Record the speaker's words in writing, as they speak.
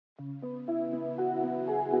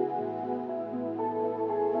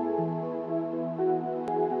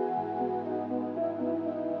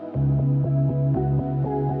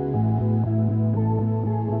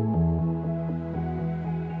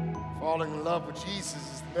Falling in love with Jesus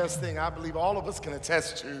is the best thing I believe all of us can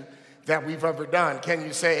attest to that we've ever done. Can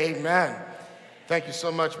you say amen? Thank you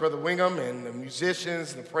so much, Brother Wingham, and the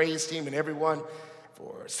musicians, and the praise team, and everyone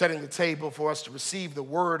for setting the table for us to receive the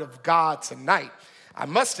word of God tonight. I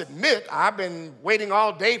must admit, I've been waiting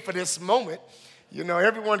all day for this moment. You know,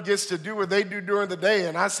 everyone gets to do what they do during the day,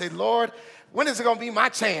 and I say, Lord, when is it going to be my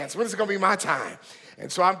chance? When is it going to be my time?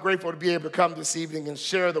 And so I'm grateful to be able to come this evening and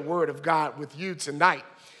share the word of God with you tonight.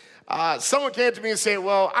 Someone came to me and said,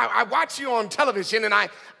 well, I watch you on television, and I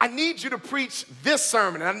need you to preach this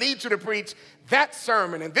sermon, and I need you to preach that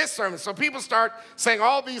sermon and this sermon. So people start saying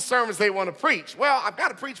all these sermons they want to preach. Well, I've got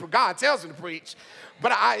to preach what God tells me to preach.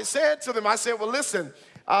 But I said to them, I said, well, listen,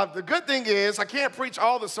 the good thing is I can't preach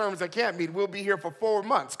all the sermons at camp meeting. We'll be here for 4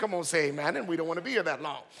 months. Come on, say amen, and we don't want to be here that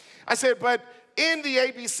long. I said, but in the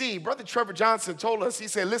ABC, Brother Trevor Johnson told us, he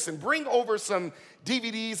said, listen, bring over some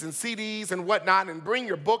DVDs and CDs and whatnot, and bring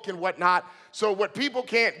your book and whatnot, so what people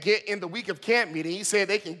can't get in the week of camp meeting, he said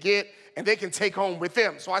they can get and they can take home with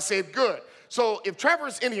them. So I said, good. So if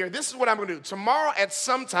Trevor's in here, this is what I'm going to do. Tomorrow at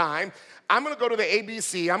some time, I'm going to go to the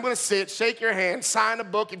ABC. I'm going to sit, shake your hand, sign a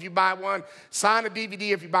book if you buy one, sign a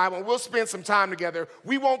DVD if you buy one. We'll spend some time together.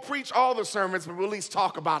 We won't preach all the sermons, but we'll at least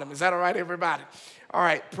talk about them. Is that all right, everybody? All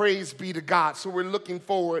right, praise be to God. So we're looking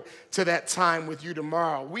forward to that time with you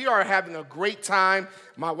tomorrow. We are having a great time.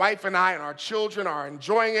 My wife and I and our children are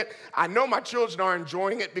enjoying it. I know my children are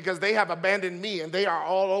enjoying it because they have abandoned me and they are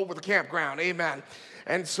all over the campground. Amen.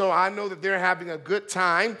 And so I know that they're having a good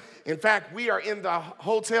time. In fact, we are in the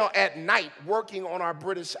hotel at night working on our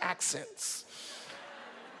British accents,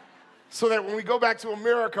 so that when we go back to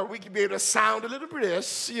America, we can be able to sound a little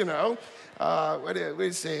British, you know.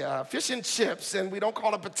 We say fish and chips, and we don't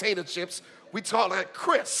call it potato chips. We call it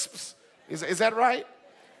crisps. Is that right?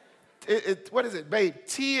 What is it, babe?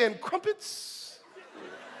 Tea and crumpets?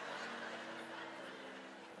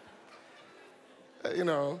 You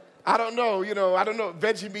know, I don't know.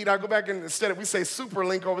 Veggie meat, I go back and instead of, we say super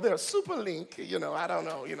link over there. Super link, I don't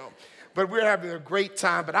know, But we're having a great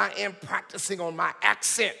time, but I am practicing on my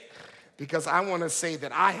accent because I want to say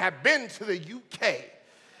that I have been to the UK.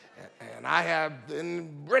 And I have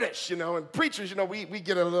been British, and preachers, we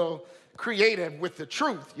get a little creative with the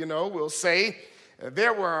truth, We'll say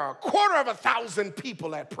there were 250,000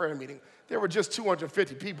 people at prayer meeting. There were just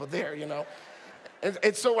 250 people there,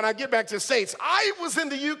 And so when I get back to the States, I was in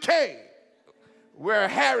the UK where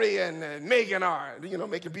Harry and Meghan are,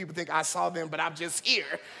 making people think I saw them, but I'm just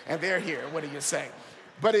here, and they're here. What do you say?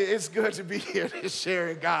 But it's good to be here to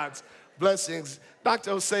share God's blessings.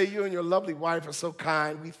 Dr. Jose, you and your lovely wife are so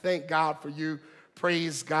kind. We thank God for you.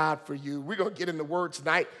 Praise God for you. We're going to get in the word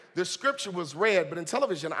tonight. The scripture was read, but in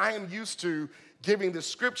television, I am used to giving the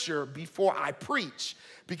scripture before I preach,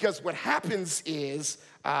 because what happens is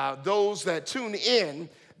those that tune in,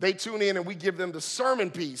 they tune in and we give them the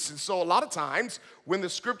sermon piece. And so a lot of times when the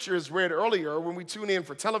scripture is read earlier, when we tune in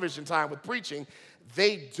for television time with preaching,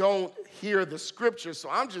 they don't hear the scripture, so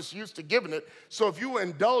I'm just used to giving it. So if you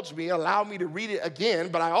indulge me, allow me to read it again,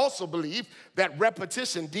 but I also believe that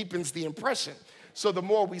repetition deepens the impression. So the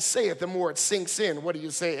more we say it, the more it sinks in. What do you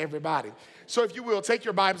say, everybody? So if you will, take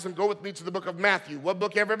your Bibles and go with me to the book of Matthew. What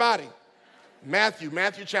book, everybody? Matthew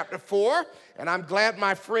chapter 4, and I'm glad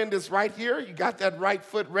my friend is right here. You got that right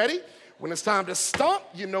foot ready. When it's time to stomp,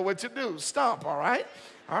 you know what to do. Stomp, all right?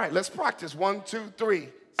 All right, let's practice. 1, 2, 3.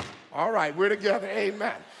 All right, we're together.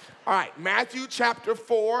 Amen. All right, Matthew chapter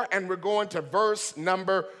 4, and we're going to verse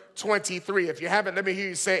number 23. If you haven't, let me hear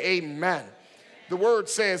you say amen. The word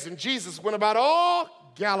says, and Jesus went about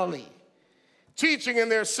all Galilee, teaching in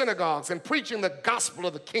their synagogues and preaching the gospel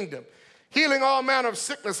of the kingdom, healing all manner of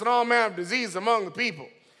sickness and all manner of disease among the people.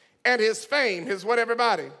 And his fame, his what,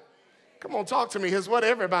 everybody? Come on, talk to me. His what,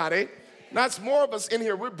 everybody? Now, it's more of us in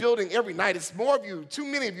here. We're building every night. It's more of you, too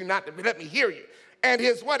many of you not to let me hear you. And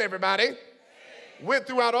his what, everybody? Went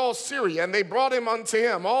throughout all Syria, and they brought him unto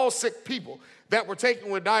him all sick people that were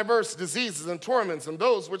taken with diverse diseases and torments, and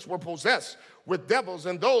those which were possessed with devils,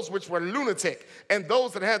 and those which were lunatic, and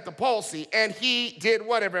those that had the palsy. And he did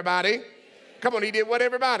what, everybody? Come on, he did what,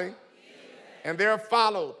 everybody? And there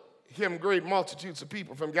followed him great multitudes of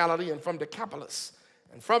people from Galilee and from Decapolis,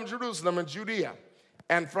 and from Jerusalem and Judea,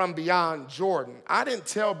 and from beyond Jordan. I didn't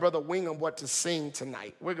tell Brother Wingham what to sing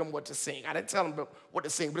tonight. what to sing. I didn't tell him what to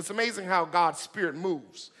sing, but it's amazing how God's Spirit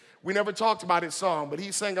moves. We never talked about his song, but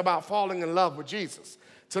he sang about falling in love with Jesus.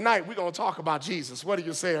 Tonight, we're going to talk about Jesus. What do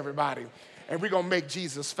you say, everybody? And we're going to make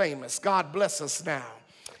Jesus famous. God bless us now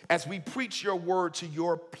as we preach your word to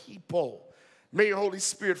your people. May your Holy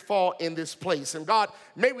Spirit fall in this place. And God,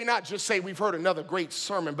 may we not just say we've heard another great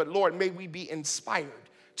sermon, but Lord, may we be inspired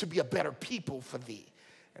to be a better people for thee.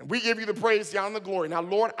 And we give you the praise, the honor, and the glory. Now,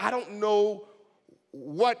 Lord, I don't know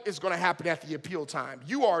what is going to happen at the appeal time.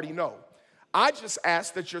 You already know. I just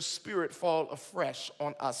ask that your spirit fall afresh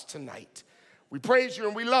on us tonight. We praise you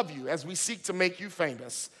and we love you as we seek to make you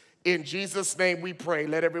famous. In Jesus' name we pray.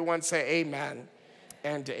 Let everyone say amen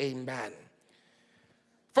and amen.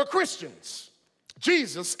 For Christians,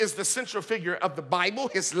 Jesus is the central figure of the Bible.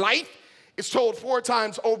 His life is told 4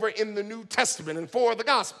 times over in the New Testament and 4 of the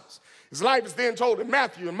Gospels. His life is then told in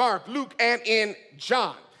Matthew and Mark, Luke, and in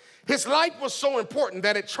John. His life was so important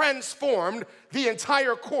that it transformed the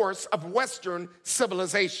entire course of Western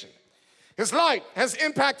civilization. His life has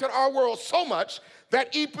impacted our world so much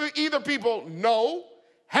that either people know,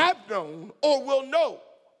 have known, or will know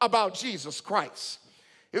about Jesus Christ.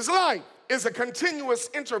 His life is a continuous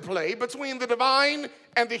interplay between the divine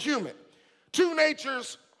and the human. 2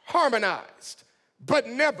 natures harmonized, but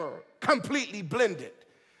never completely blended.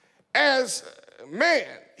 As man,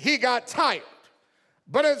 he got tired.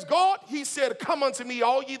 But as God, he said, come unto me,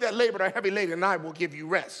 all ye that labor and are heavy laden, and I will give you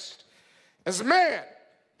rest. As man,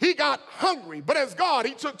 he got hungry. But as God,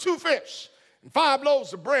 he took 2 fish and 5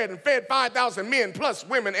 loaves of bread and fed 5,000 men plus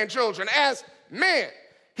women and children. As man,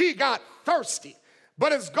 he got thirsty.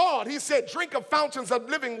 But as God, he said, drink of fountains of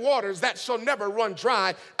living waters that shall never run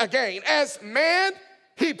dry again. As man,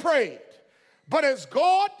 he prayed. But as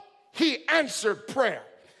God, he answered prayer.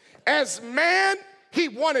 As man, he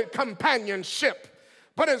wanted companionship.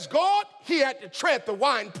 But as God, he had to tread the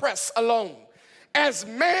winepress alone. As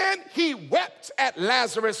man, he wept at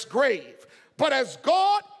Lazarus' grave. But as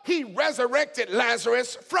God, he resurrected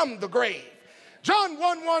Lazarus from the grave. John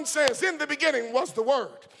 1:1 says, in the beginning was the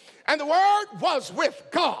Word, and the Word was with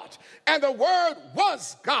God, and the Word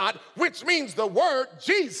was God, which means the Word,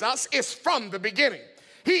 Jesus, is from the beginning.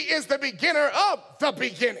 He is the beginner of the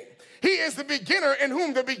beginning. He is the beginner in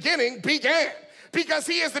whom the beginning began, because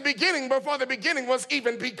he is the beginning before the beginning was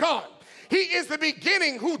even begun. He is the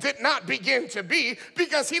beginning who did not begin to be,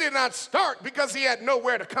 because he did not start because he had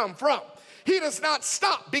nowhere to come from. He does not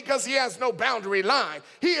stop because he has no boundary line.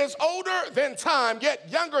 He is older than time, yet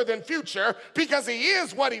younger than future, because he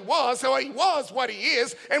is what he was, so he was what he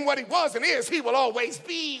is, and what he was and is, he will always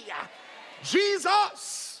be.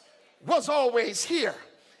 Jesus was always here,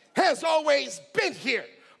 has always been here,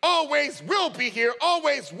 always will be here,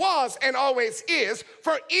 always was and always is.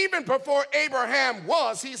 For even before Abraham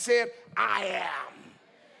was, he said, I am.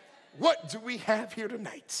 What do we have here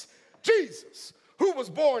tonight? Jesus, who was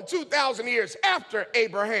born 2,000 years after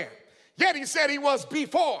Abraham, yet he said he was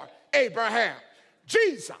before Abraham.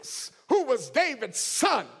 Jesus, who was David's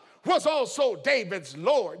son, was also David's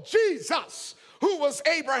Lord. Jesus, who was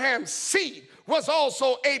Abraham's seed, was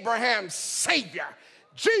also Abraham's Savior.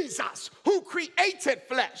 Jesus, who created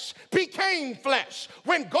flesh, became flesh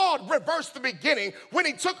when God reversed the beginning, when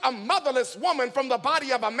he took a motherless woman from the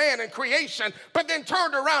body of a man in creation, but then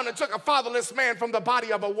turned around and took a fatherless man from the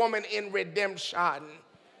body of a woman in redemption.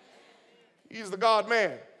 He's the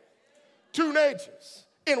God-man. 2 natures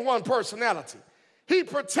in one personality. He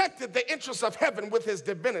protected the interests of heaven with his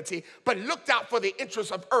divinity, but looked out for the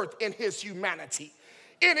interests of earth in his humanity.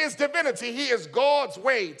 In his divinity, he is God's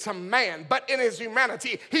way to man, but in his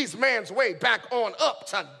humanity, he's man's way back on up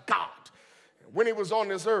to God. When he was on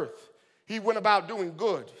this earth, he went about doing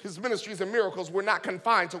good. His ministries and miracles were not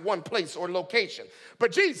confined to one place or location.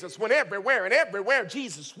 But Jesus went everywhere, and everywhere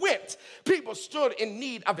Jesus went, people stood in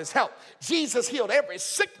need of his help. Jesus healed every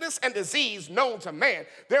sickness and disease known to man.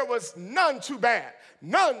 There was none too bad,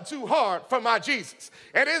 none too hard for my Jesus.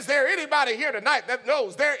 And is there anybody here tonight that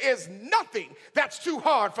knows there is nothing that's too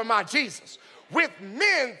hard for my Jesus? With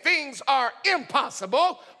men, things are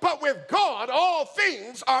impossible, but with God, all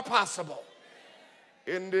things are possible.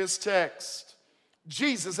 In this text,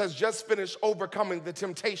 Jesus has just finished overcoming the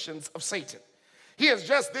temptations of Satan. He has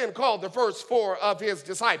just then called the first 4 of his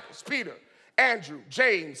disciples, Peter, Andrew,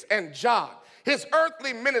 James, and John. His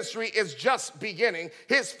earthly ministry is just beginning.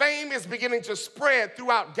 His fame is beginning to spread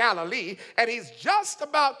throughout Galilee, and he's just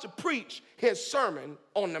about to preach his Sermon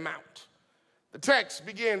on the Mount. The text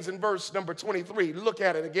begins in verse number 23. Look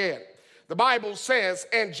at it again. The Bible says,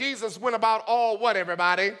 and Jesus went about all what,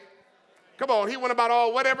 everybody? Come on, he went about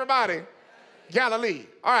all what, everybody? Galilee.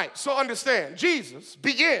 All right, so understand, Jesus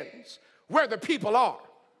begins where the people are,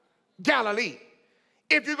 Galilee.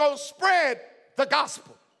 If you're going to spread the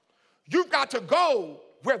gospel, you've got to go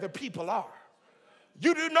where the people are.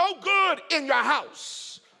 You do no good in your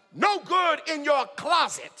house, no good in your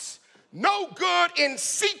closet, no good in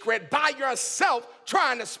secret by yourself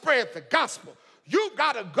trying to spread the gospel. You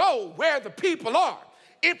got to go where the people are.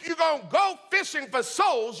 If you're going to go fishing for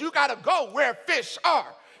souls, you got to go where fish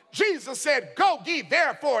are. Jesus said, go ye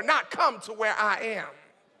therefore, not come to where I am.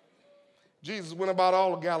 Jesus went about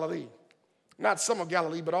all of Galilee. Not some of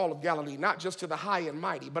Galilee, but all of Galilee. Not just to the high and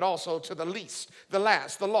mighty, but also to the least, the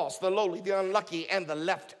last, the lost, the lowly, the unlucky, and the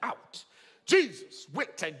left out. Jesus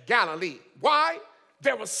went to Galilee. Why?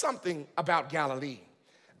 There was something about Galilee.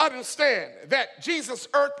 Understand that Jesus'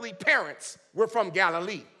 earthly parents were from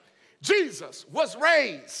Galilee. Jesus was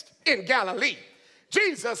raised in Galilee.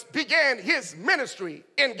 Jesus began his ministry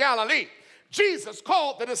in Galilee. Jesus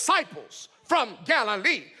called the disciples from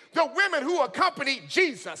Galilee. The women who accompanied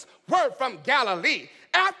Jesus were from Galilee.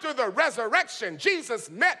 After the resurrection, Jesus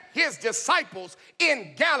met his disciples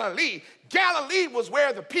in Galilee. Galilee was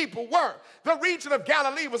where the people were. The region of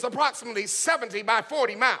Galilee was approximately 70 by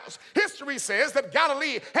 40 miles. History says that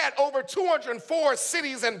Galilee had over 204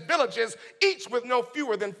 cities and villages, each with no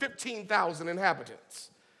fewer than 15,000 inhabitants.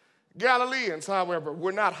 Galileans, however,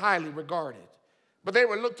 were not highly regarded, but they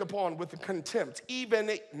were looked upon with contempt.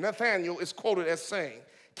 Even Nathanael is quoted as saying,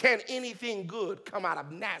 "Can anything good come out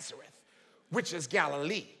of Nazareth, which is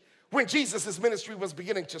Galilee?" When Jesus' ministry was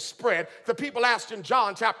beginning to spread, the people asked in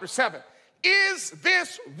John chapter 7, "Is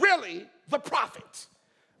this really the prophet?"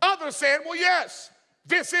 Others said, "Well, yes,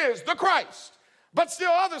 this is the Christ." But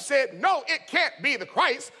still others said, "No, it can't be the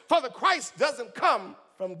Christ, for the Christ doesn't come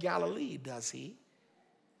from Galilee, does he?"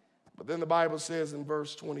 But then the Bible says in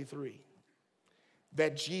verse 23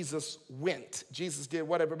 that Jesus went. Jesus did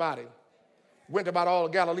what, everybody? Went about all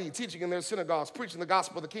of Galilee, teaching in their synagogues, preaching the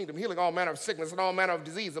gospel of the kingdom, healing all manner of sickness and all manner of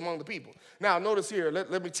disease among the people. Now, notice here, let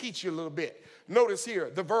me teach you a little bit. Notice here,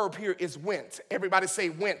 the verb here is went. Everybody say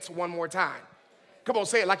went one more time. Come on,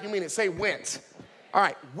 say it like you mean it. Say went. All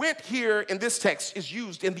right, went here in this text is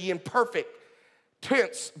used in the imperfect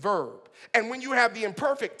tense verb. And when you have the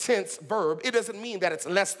imperfect tense verb, it doesn't mean that it's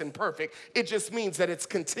less than perfect. It just means that it's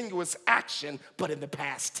continuous action, but in the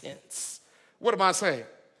past tense. What am I saying?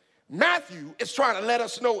 Matthew is trying to let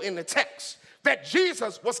us know in the text that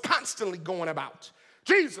Jesus was constantly going about.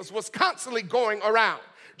 Jesus was constantly going around.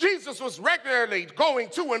 Jesus was regularly going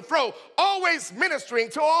to and fro, always ministering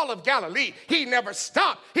to all of Galilee. He never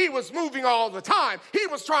stopped. He was moving all the time. He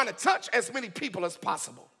was trying to touch as many people as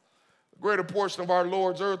possible. The greater portion of our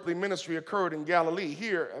Lord's earthly ministry occurred in Galilee.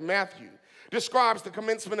 Here, Matthew describes the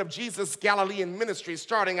commencement of Jesus' Galilean ministry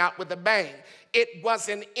starting out with a bang. It was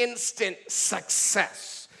an instant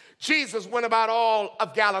success. Jesus went about all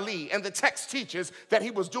of Galilee, and the text teaches that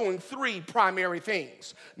he was doing three primary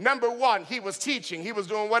things. Number one, he was teaching. He was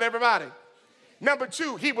doing what, everybody? Number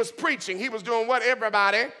two, he was preaching. He was doing what,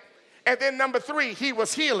 everybody? And then number three, he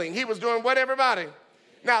was healing. He was doing what, everybody?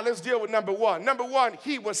 Now, let's deal with number one. Number one,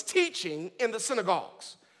 he was teaching in the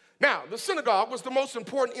synagogues. Now, the synagogue was the most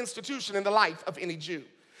important institution in the life of any Jew.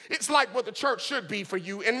 It's like what the church should be for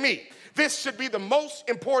you and me. This should be the most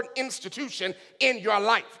important institution in your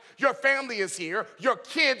life. Your family is here, your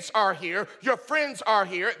kids are here, your friends are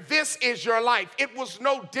here. This is your life. It was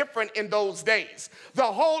no different in those days. The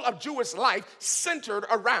whole of Jewish life centered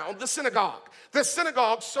around the synagogue. The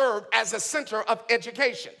synagogue served as a center of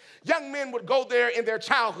education. Young men would go there in their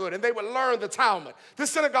childhood and they would learn the Talmud. The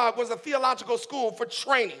synagogue was a theological school for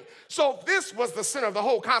training. So this was the center of the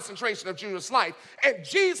whole concentration of Jewish life. And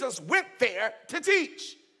Jesus went there to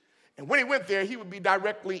teach. And when he went there, he would be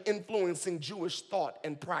directly influencing Jewish thought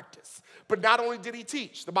and practice. But not only did he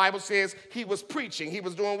teach, the Bible says he was preaching. He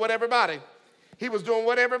was doing what, everybody? He was doing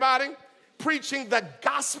what, everybody? Preaching the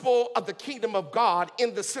gospel of the kingdom of God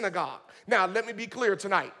in the synagogue. Now, let me be clear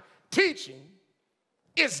tonight. Teaching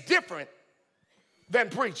is different than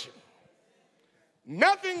preaching.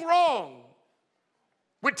 Nothing wrong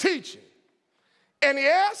with teaching. And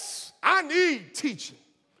yes, I need teaching.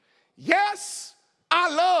 Yes, I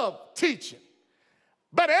love teaching,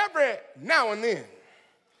 but every now and then,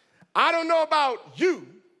 I don't know about you,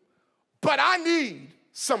 but I need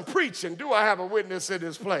some preaching. Do I have a witness in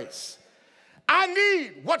this place? I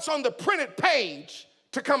need what's on the printed page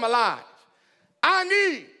to come alive. I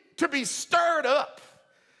need to be stirred up.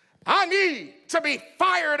 I need to be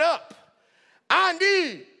fired up. I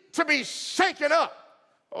need to be shaken up.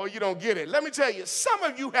 Oh, you don't get it. Let me tell you, some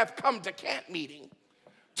of you have come to camp meeting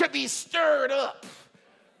to be stirred up,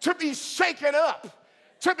 to be shaken up,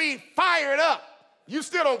 to be fired up. You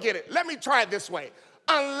still don't get it. Let me try it this way.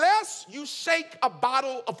 Unless you shake a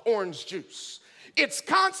bottle of orange juice, its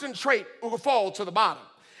concentrate will fall to the bottom.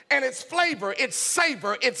 and its flavor, its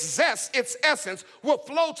savor, its zest, its essence will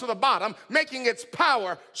flow to the bottom, making its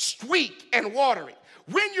power sweet and watery.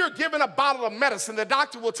 When you're given a bottle of medicine, the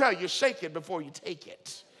doctor will tell you, shake it before you take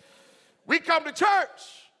it. We come to church,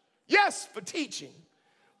 yes, for teaching,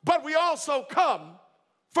 but we also come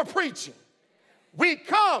for preaching. We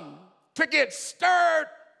come to get stirred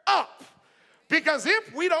up, because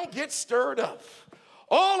if we don't get stirred up,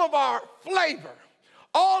 all of our flavor,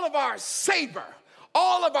 all of our savor,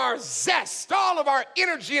 all of our zest, all of our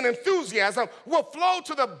energy and enthusiasm will flow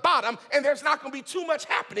to the bottom, and there's not going to be too much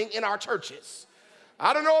happening in our churches.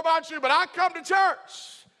 I don't know about you, but I come to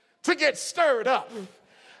church to get stirred up.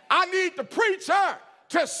 I need the preacher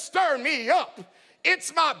to stir me up.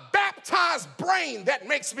 It's my baptized brain that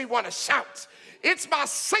makes me want to shout. It's my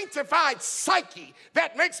sanctified psyche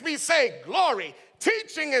that makes me say glory.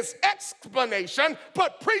 Teaching is explanation,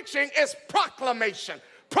 but preaching is proclamation.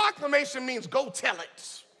 Proclamation means go tell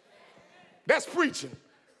it. That's preaching.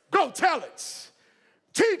 Go tell it.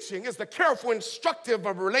 Teaching is the careful instructive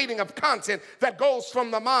of relating of content that goes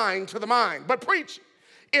from the mind to the mind. But preaching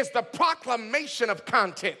is the proclamation of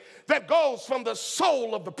content that goes from the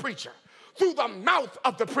soul of the preacher, through the mouth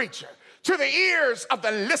of the preacher, to the ears of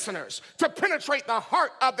the listeners, to penetrate the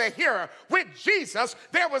heart of the hearer. With Jesus,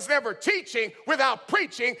 there was never teaching without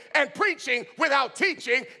preaching, and preaching without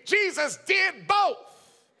teaching. Jesus did both.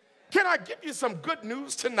 Can I give you some good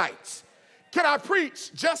news tonight? Can I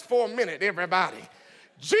preach just for a minute, everybody?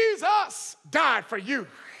 Jesus died for you.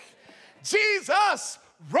 Jesus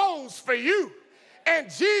rose for you.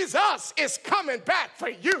 And Jesus is coming back for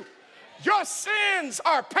you. Your sins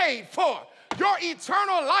are paid for. Your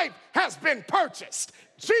eternal life has been purchased.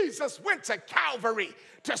 Jesus went to Calvary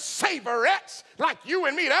to save a wretch like you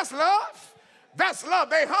and me. That's love. That's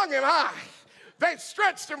love. They hung him high. They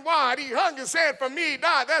stretched him wide. He hung his head for me. He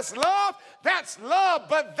died. That's love. That's love.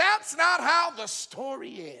 But that's not how the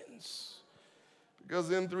story ends. Because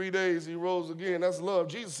in 3 days he rose again. That's love.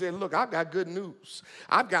 Jesus said, look, I've got good news.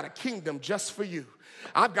 I've got a kingdom just for you.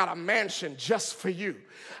 I've got a mansion just for you.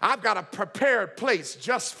 I've got a prepared place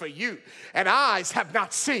just for you. And eyes have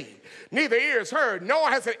not seen, neither ears heard, nor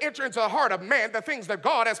has it entered into the heart of man the things that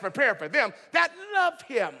God has prepared for them that love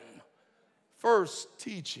him. First,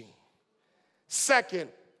 teaching. Second,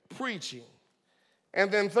 preaching. And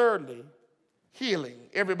then thirdly, healing.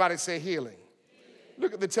 Everybody say healing.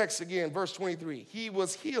 Look at the text again, verse 23. He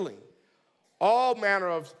was healing all manner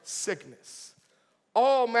of sickness,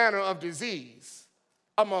 all manner of disease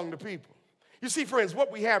among the people. You see, friends,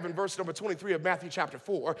 what we have in verse number 23 of Matthew chapter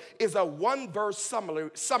 4 is a one-verse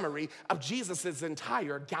summary of Jesus'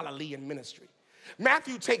 entire Galilean ministry.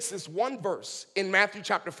 Matthew takes this one verse in Matthew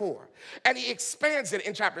chapter 4, and he expands it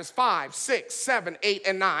in chapters 5, 6, 7, 8,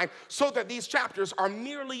 and 9, so that these chapters are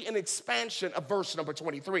merely an expansion of verse number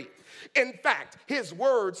 23. In fact, his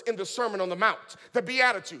words in the Sermon on the Mount, the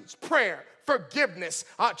Beatitudes, prayer, forgiveness,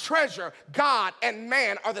 treasure, God, and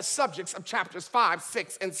man are the subjects of chapters 5,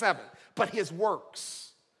 6, and 7. But his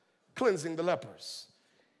works, cleansing the lepers,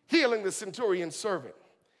 healing the centurion's servant,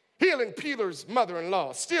 healing Peter's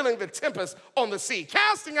mother-in-law, stilling the tempest on the sea,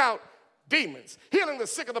 casting out demons, healing the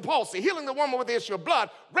sick of the palsy, healing the woman with the issue of blood,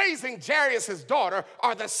 raising Jairus' daughter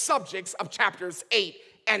are the subjects of chapters 8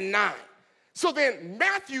 and 9. So then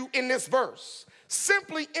Matthew in this verse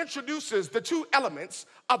simply introduces the two elements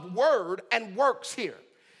of word and works here.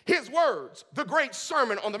 His words, the great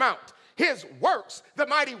Sermon on the Mount. His works, the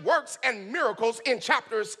mighty works and miracles in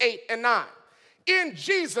chapters 8 and 9. In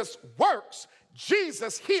Jesus' works,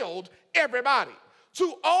 Jesus healed everybody.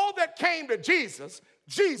 To all that came to Jesus,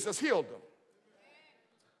 Jesus healed them.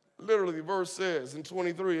 Literally, the verse says in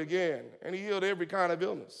 23 again, and he healed every kind of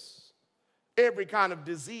illness, every kind of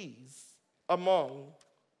disease among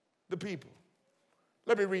the people.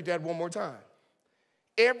 Let me read that one more time.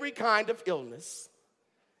 Every kind of illness,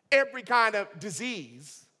 every kind of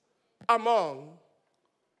disease among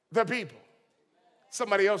the people.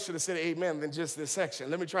 Somebody else should have said amen than just this section.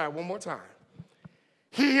 Let me try it one more time.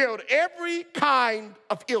 He healed every kind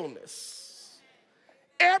of illness,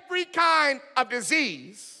 every kind of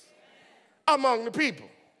disease among the people.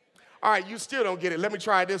 All right, you still don't get it. Let me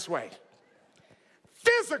try it this way.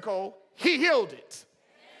 Physical, he healed it.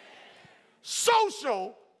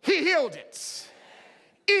 Social, he healed it.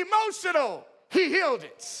 Emotional, he healed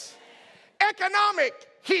it. Economic,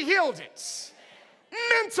 he healed it.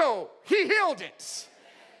 Mental, he healed it.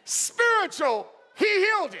 Spiritual, he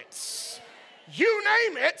healed it. You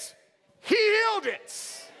name it, he healed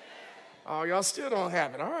it. Oh, y'all still don't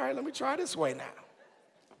have it. All right, let me try this way now.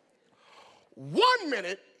 1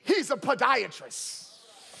 minute, he's a podiatrist.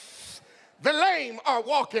 The lame are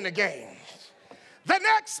walking again. The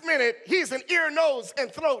next minute, he's an ear, nose,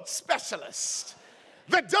 and throat specialist.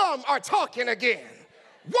 The dumb are talking again.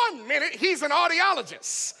 1 minute, he's an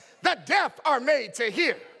audiologist. The deaf are made to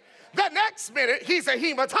hear. The next minute, he's a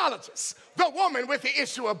hematologist, the woman with the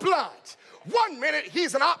issue of blood. 1 minute,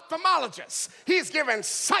 he's an ophthalmologist. He's giving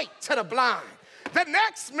sight to the blind. The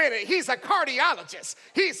next minute, he's a cardiologist.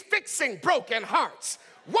 He's fixing broken hearts.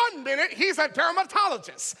 1 minute, he's a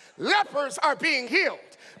dermatologist. Lepers are being healed.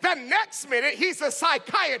 The next minute, he's a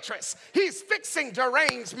psychiatrist. He's fixing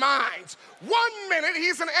deranged minds. 1 minute,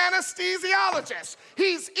 he's an anesthesiologist.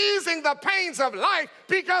 He's easing the pains of life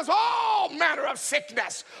because all manner of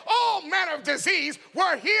sickness, all manner of disease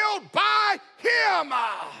were healed by him.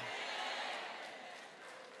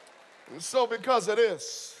 And so because of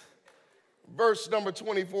this, verse number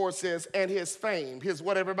 24 says, and his fame, his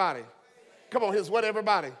what everybody? Come on, his what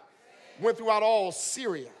everybody? Went throughout all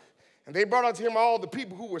Syria. And they brought unto him all the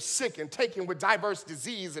people who were sick and taken with diverse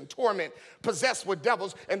disease and torment, possessed with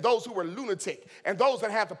devils, and those who were lunatic, and those that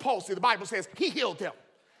had the palsy. The Bible says he healed them.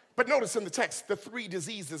 But notice in the text, the 3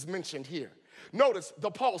 diseases mentioned here. Notice the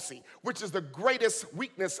palsy, which is the greatest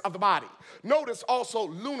weakness of the body. Notice also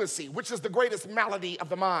lunacy, which is the greatest malady of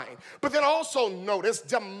the mind. But then also notice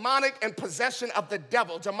demonic and possession of the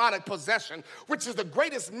devil, demonic possession, which is the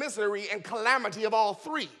greatest misery and calamity of all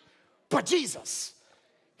 3. But Jesus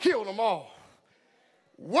healed them all.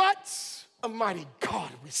 What a mighty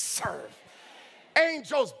God we serve.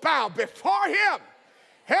 Angels bow before him.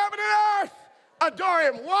 Heaven and earth adore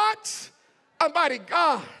him. What a mighty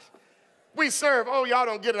God we serve. Oh, y'all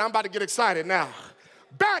don't get it. I'm about to get excited now.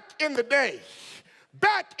 Back in the day,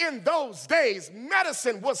 back in those days,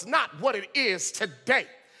 medicine was not what it is today.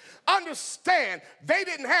 Understand, they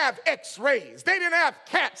didn't have x-rays. They didn't have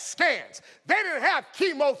CAT scans. They didn't have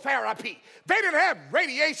chemotherapy. They didn't have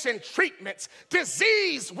radiation treatments.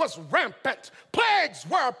 Disease was rampant. Plagues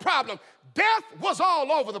were a problem. Death was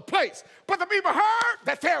all over the place. But the people heard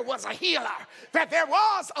that there was a healer, that there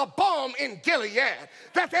was a balm in Gilead,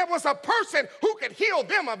 that there was a person who could heal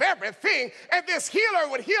them of everything, and this healer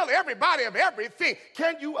would heal everybody of everything.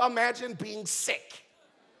 Can you imagine being sick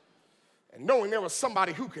and knowing there was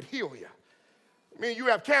somebody who could heal you? I mean, you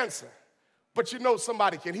have cancer, but you know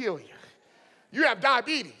somebody can heal you. You have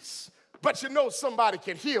diabetes, but you know somebody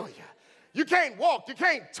can heal you. You can't walk, you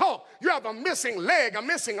can't talk, you have a missing leg, a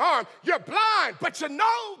missing arm, you're blind, but you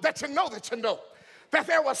know that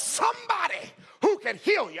there was somebody who could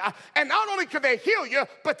heal you. And not only could they heal you,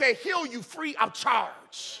 but they heal you free of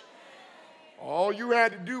charge. All you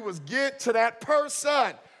had to do was get to that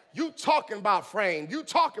person. You talking about fame, you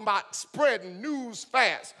talking about spreading news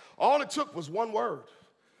fast. All it took was one word,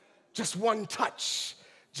 just one touch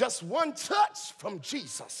from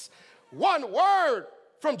Jesus. One word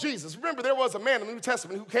from Jesus. Remember, there was a man in the New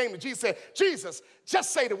Testament who came to Jesus and said, Jesus,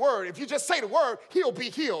 just say the word. If you just say the word, he'll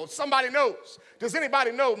be healed. Somebody knows. Does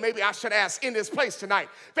anybody know, maybe I should ask in this place tonight,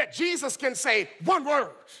 that Jesus can say one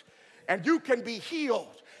word and you can be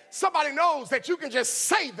healed? Somebody knows that you can just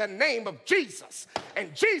say the name of Jesus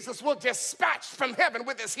and Jesus will dispatch from heaven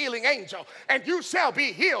with his healing angel and you shall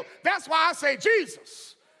be healed. That's why I say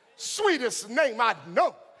Jesus, sweetest name I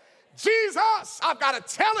know. Jesus, I've got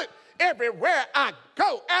to tell it everywhere I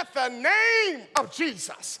go. At the name of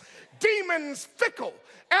Jesus, demons fickle.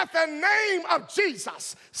 At the name of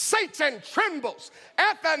Jesus, Satan trembles.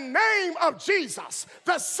 At the name of Jesus,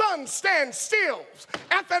 the sun stands still.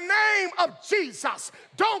 At the name of Jesus,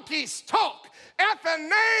 donkeys talk. At the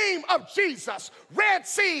name of Jesus, Red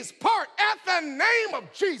Seas part. At the name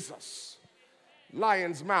of Jesus,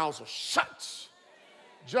 lions' mouths are shut.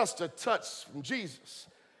 Just a touch from Jesus.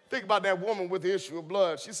 Think about that woman with the issue of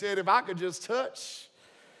blood. She said, if I could just touch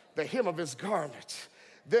the hem of his garment,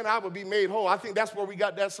 then I would be made whole. I think that's where we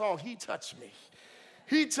got that song, He Touched Me.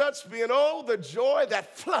 He touched me, and oh, the joy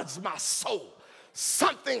that floods my soul.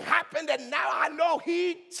 Something happened, and now I know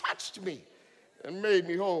he touched me and made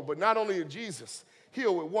me whole. But not only did Jesus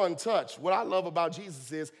heal with one touch, what I love about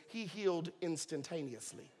Jesus is he healed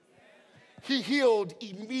instantaneously. He healed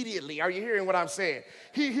immediately. Are you hearing what I'm saying?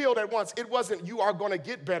 He healed at once. It wasn't you are going to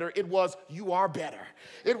get better. It was you are better.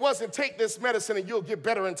 It wasn't take this medicine and you'll get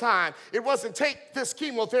better in time. It wasn't take this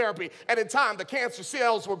chemotherapy and in time the cancer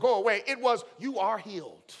cells will go away. It was you are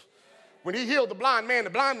healed. When he healed the blind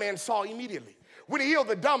man saw immediately. When he healed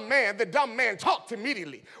the dumb man talked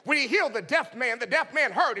immediately. When he healed the deaf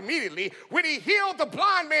man heard immediately. When he healed the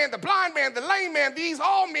blind man, the lame man, these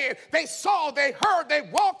all men, they saw, they heard, they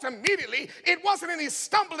walked immediately. It wasn't any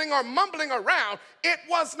stumbling or mumbling around. It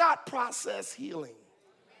was not process healing.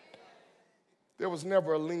 There was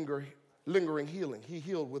never a lingering healing. He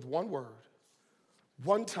healed with one word,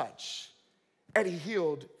 one touch, and he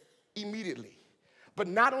healed immediately. But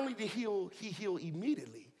not only did he heal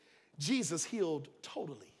immediately, Jesus healed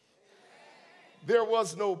totally. There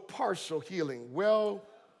was no partial healing. Well,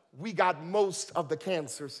 we got most of the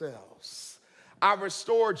cancer cells. I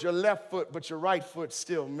restored your left foot, but your right foot's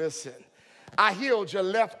still missing. I healed your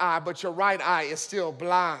left eye, but your right eye is still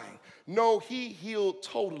blind. No, he healed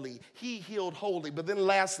totally. He healed wholly. But then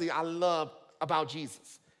lastly, I love about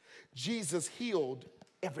Jesus. Jesus healed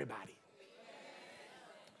everybody.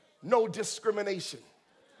 No discrimination,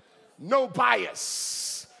 no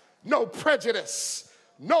bias, no prejudice,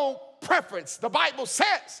 no preference. The Bible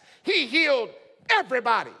says he healed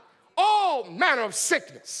everybody. All manner of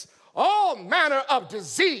sickness, all manner of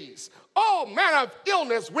disease, all manner of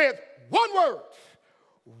illness with one word,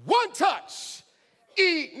 one touch,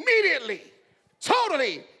 immediately,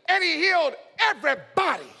 totally, and he healed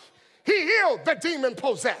everybody. He healed the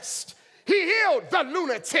demon-possessed. He healed the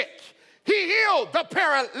lunatic. He healed the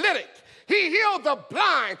paralytic. He healed the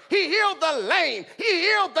blind. He healed the lame. He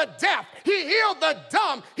healed the deaf. He healed the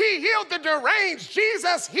dumb. He healed the deranged.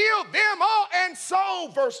 Jesus healed them all. And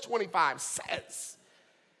so, verse 25 says,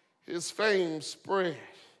 his fame spread,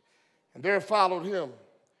 and there followed him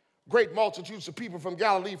great multitudes of people from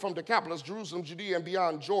Galilee, from Decapolis, Jerusalem, Judea, and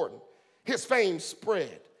beyond Jordan. His fame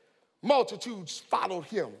spread. Multitudes followed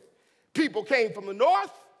him. People came from the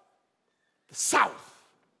north, the south,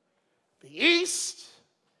 the east,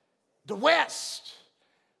 the west.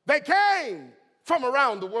 They came from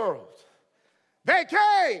around the world. They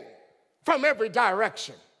came from every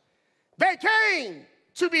direction. They came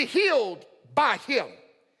to be healed by him.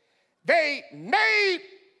 They made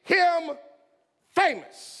him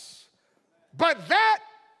famous. But that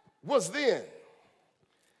was then.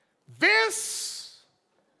 This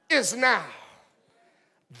is now.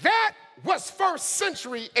 That was first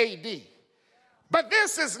century AD. But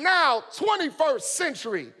this is now 21st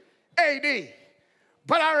century AD.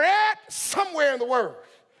 But I read somewhere in the Word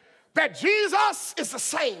that Jesus is the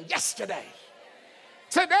same yesterday,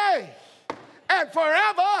 today, and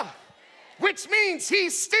forever, which means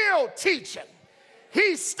he's still teaching,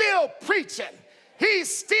 he's still preaching,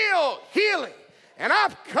 he's still healing. And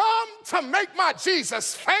I've come to make my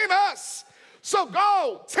Jesus famous. So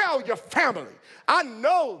go tell your family, I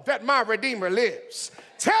know that my Redeemer lives.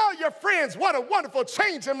 Tell your friends what a wonderful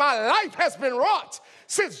change in my life has been wrought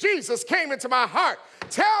since Jesus came into my heart.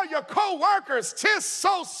 Tell your co-workers, 'tis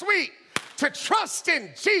so sweet to trust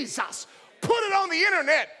in Jesus. Put it on the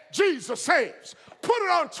internet, Jesus saves. Put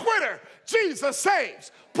it on Twitter, Jesus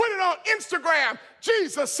saves. Put it on Instagram,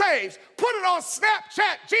 Jesus saves. Put it on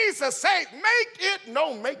Snapchat, Jesus saves.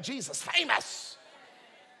 Make Jesus famous.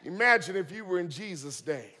 Imagine if you were in Jesus'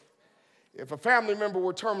 day. If a family member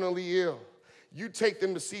were terminally ill, you take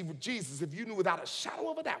them to see Jesus if you knew without a shadow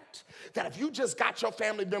of a doubt that if you just got your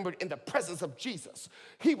family member in the presence of Jesus,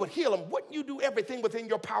 he would heal them. Wouldn't you do everything within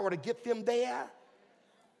your power to get them there?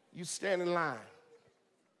 You stand in line.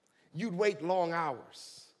 You'd wait long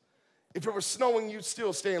hours. If it were snowing, you'd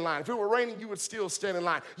still stay in line. If it were raining, you would still stand in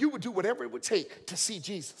line. You would do whatever it would take to see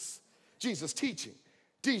Jesus. Jesus teaching,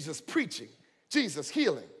 Jesus preaching, Jesus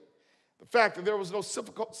healing. The fact that there was no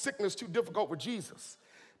sickness too difficult for Jesus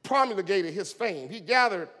promulgated his fame. He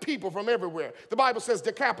gathered people from everywhere. The Bible says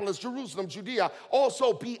Decapolis, Jerusalem, Judea,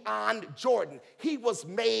 also beyond Jordan. He was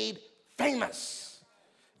made famous.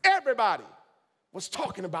 Everybody was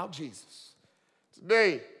talking about Jesus.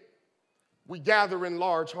 Today, we gather in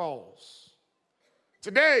large halls.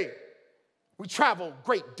 Today, we travel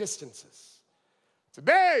great distances.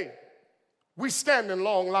 Today, we stand in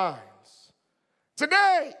long lines.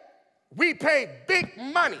 Today, we pay big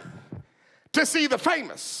money to see the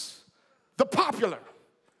famous, the popular,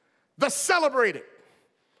 the celebrated,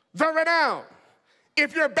 the renowned.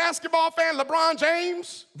 If you're a basketball fan, LeBron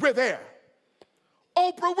James, we're there.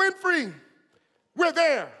 Oprah Winfrey, we're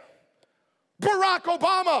there. Barack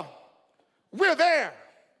Obama, we're there.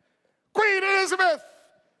 Queen Elizabeth,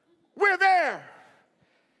 we're there.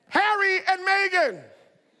 Harry and Meghan,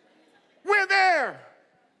 we're there.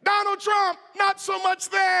 Donald Trump, not so much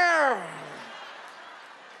there.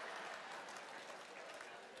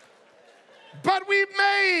 But we've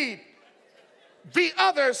made the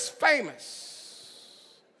others famous.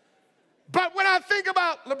 But when I think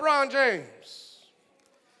about LeBron James,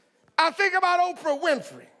 I think about Oprah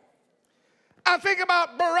Winfrey. I think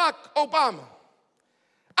about Barack Obama.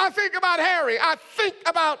 I think about Harry. I think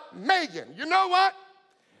about Meghan. You know what?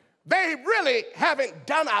 They really haven't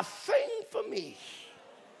done a thing for me.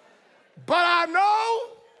 But I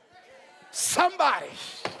know somebody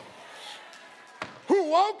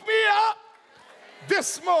who woke me up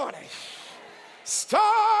this morning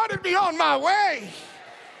started me on my way,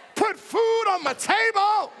 put food on my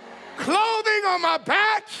table, clothing on my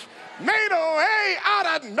back, made a way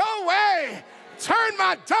out of no way, turned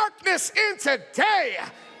my darkness into day,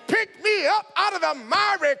 picked me up out of the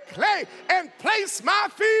miry clay, and placed my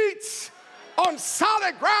feet on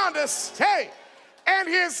solid ground to stay. And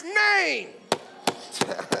his name,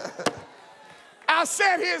 I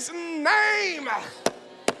said his name,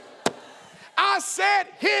 I said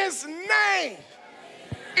his name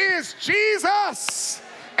is Jesus.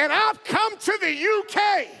 And I've come to the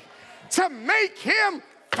UK to make him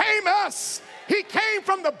famous. He came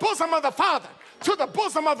from the bosom of the Father to the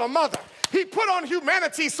bosom of the mother. He put on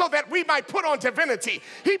humanity so that we might put on divinity.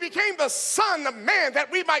 He became the Son of Man that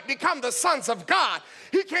we might become the sons of God.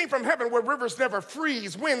 He came from heaven where rivers never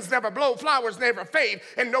freeze, winds never blow, flowers never fade,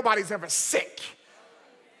 and nobody's ever sick.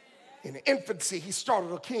 In infancy, he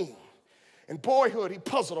started a king. In boyhood, he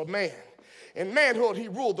puzzled a man. In manhood, he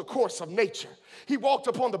ruled the course of nature. He walked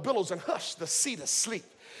upon the billows and hushed the sea to sleep.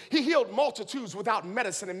 He healed multitudes without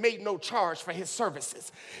medicine and made no charge for his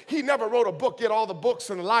services. He never wrote a book, yet all the books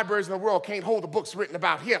in the libraries in the world can't hold the books written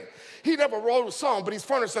about him. He never wrote a song, but he's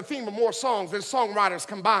furnished a theme of more songs than songwriters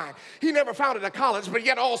combined. He never founded a college, but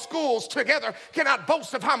yet all schools together cannot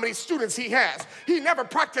boast of how many students he has. He never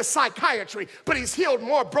practiced psychiatry, but he's healed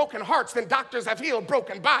more broken hearts than doctors have healed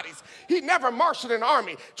broken bodies. He never marshaled an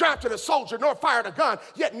army, drafted a soldier, nor fired a gun,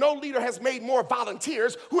 yet no leader has made more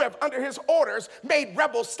volunteers who have under his orders made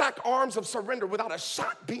rebels stack arms of surrender without a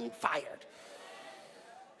shot being fired.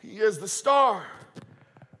 He is the star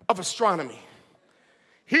of astronomy.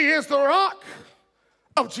 He is the rock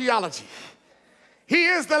of geology. He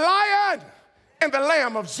is the lion and the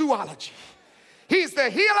lamb of zoology. He's the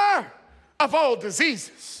healer of all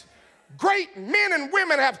diseases. Great men and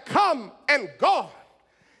women have come and gone,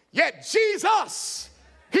 yet Jesus,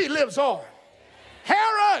 he lives on.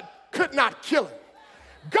 Herod could not kill him.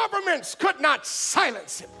 Governments could not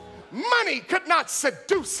silence him. Money could not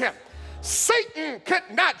seduce him. Satan could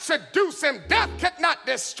not seduce him. Death could not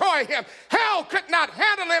destroy him. Hell could not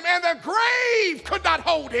handle him. And the grave could not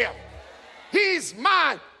hold him. He's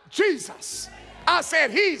my Jesus. I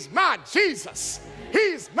said, he's my Jesus.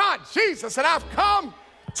 He's my Jesus. And I've come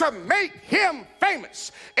to make him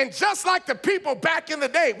famous. And just like the people back in the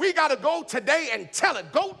day, we got to go today and tell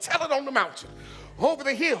it. Go tell it on the mountain, over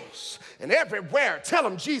the hills, and everywhere. Tell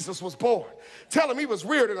him Jesus was born. Tell him he was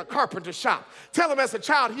reared in a carpenter shop. Tell him as a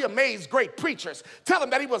child he amazed great preachers. Tell him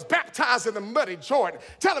that he was baptized in the muddy Jordan.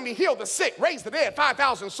 Tell him he healed the sick, raised the dead,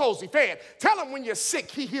 5,000 souls he fed. Tell him when you're sick,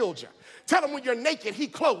 he healed you. Tell him when you're naked, he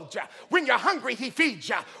clothed you. When you're hungry, he feeds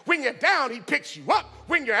you. When you're down, he picks you up.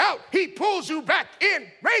 When you're out, he pulls you back in.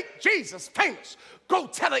 Make Jesus famous. Go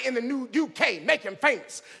tell it in the new UK, make him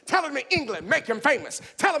famous. Tell him in England, make him famous.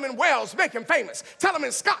 Tell him in Wales, make him famous. Tell him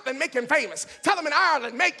in Scotland, make him famous. Tell him in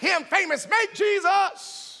Ireland, make him famous. Make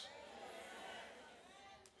Jesus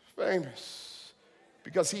famous.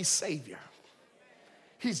 Because he's Savior.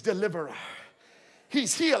 He's deliverer.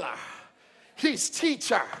 He's healer. He's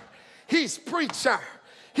teacher. He's preacher.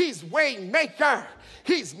 He's way maker.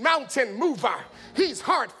 He's mountain mover. He's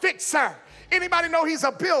heart fixer. Anybody know he's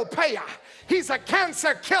a bill payer? He's a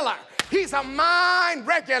cancer killer. He's a mind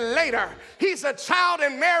regulator. He's a child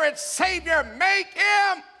and marriage savior. Make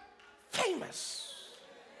him famous.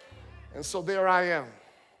 And so there I am.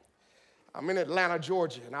 I'm in Atlanta,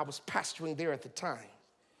 Georgia, and I was pastoring there at the time.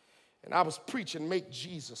 And I was preaching, make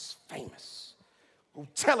Jesus famous. Go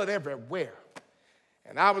tell it everywhere.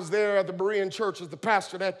 And I was there at the Berean church as the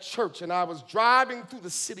pastor of that church, and I was driving through the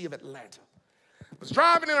city of Atlanta. I was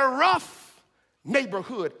driving in a rough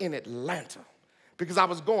neighborhood in Atlanta because I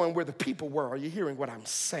was going where the people were. Are you hearing what I'm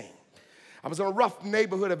saying? I was in a rough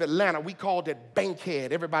neighborhood of Atlanta. We called it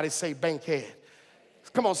Bankhead. Everybody say Bankhead.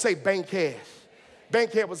 Come on, say Bankhead.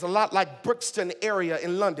 Bankhead was a lot like Brixton area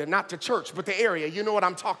in London, not the church, but the area. You know what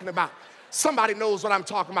I'm talking about. Somebody knows what I'm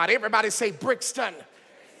talking about. Everybody say Brixton.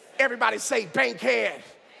 Everybody say Bankhead.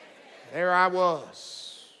 There I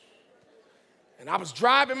was. And I was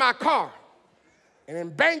driving my car. And in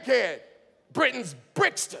Bankhead, Britain's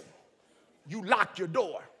Brixton, you lock your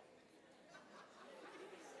door.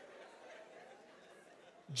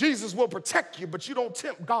 Jesus will protect you, but you don't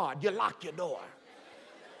tempt God. You lock your door.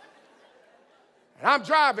 And I'm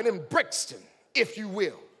driving in Brixton, if you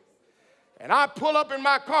will. And I pull up in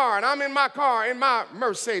my car, and I'm in my car in my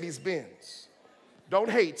Mercedes-Benz. Don't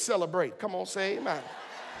hate, celebrate. Come on, say amen.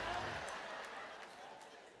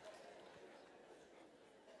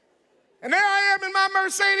 And there I am in my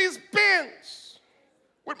Mercedes-Benz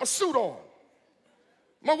with my suit on,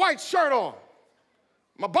 my white shirt on,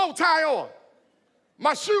 my bow tie on,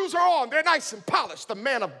 My shoes are on. They're nice and polished. The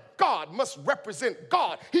man of God must represent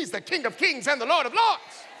God. He's the King of Kings and the Lord of Lords.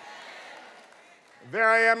 There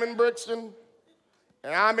I am in Brixton,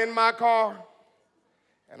 and I'm in my car,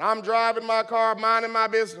 and I'm driving my car, minding my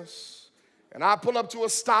business, and I pull up to a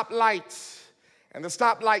stoplight, and the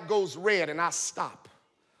stoplight goes red, and I stop.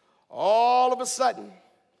 All of a sudden,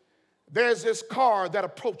 there's this car that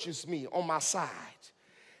approaches me on my side.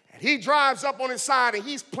 And he drives up on his side, and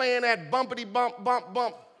he's playing that bumpity bump, bump,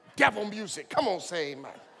 bump, devil music. Come on, say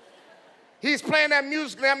amen. He's playing that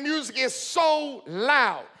music. That music is so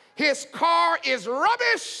loud. His car is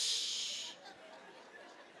rubbish,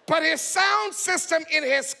 but his sound system in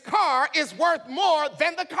his car is worth more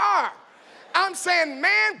than the car. I'm saying,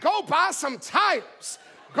 man, go buy some tires.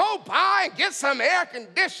 Go buy and get some air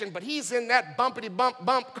conditioning, but he's in that bumpity bump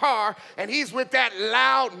bump car, and he's with that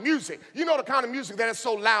loud music. You know the kind of music that is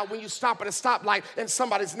so loud when you stop at a stoplight and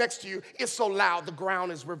somebody's next to you, it's so loud the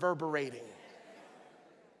ground is reverberating.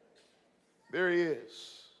 There he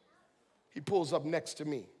is. He pulls up next to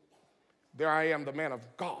me. There I am, the man of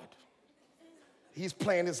God. He's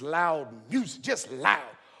playing his loud music, just loud.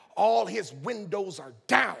 All his windows are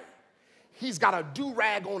down. He's got a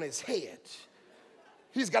do-rag on his head.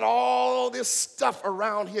 He's got all this stuff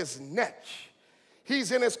around his neck.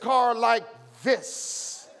 He's in his car like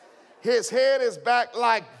this. His head is back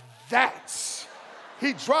like that.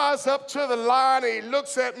 He drives up to the line and he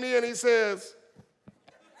looks at me and he says,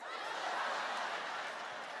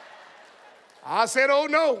 I said, oh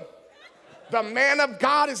no, the man of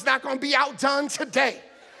God is not going to be outdone today.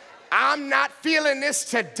 I'm not feeling this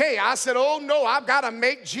today. I said, oh no, I've got to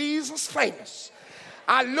make Jesus famous.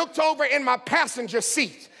 I looked over in my passenger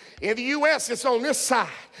seat. In the U.S., it's on this side.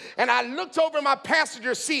 And I looked over in my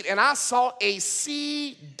passenger seat and I saw a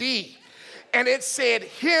CD. And it said,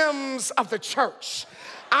 Hymns of the Church.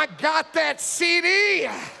 I got that CD.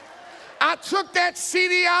 I took that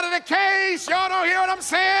CD out of the case. Y'all don't hear what I'm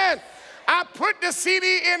saying? I put the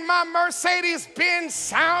CD in my Mercedes-Benz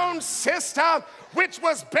sound system, which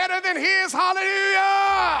was better than his.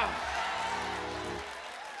 Hallelujah.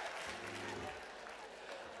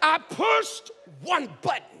 I pushed one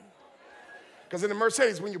button. Because in the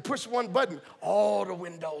Mercedes, when you push one button, all the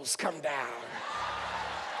windows come down.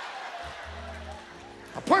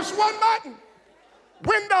 I pushed one button,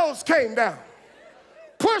 windows came down.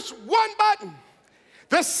 Push one button,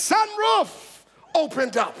 the sunroof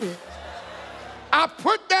opened up. I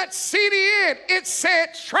put that CD in. It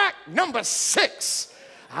said track number 6.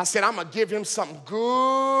 I said, I'm going to give him something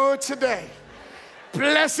good today.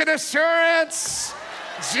 Blessed assurance.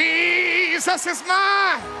 Jesus is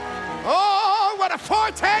mine. Oh, what a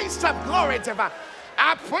foretaste of glory divine.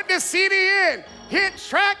 I put the CD in, hit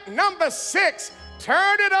track number 6,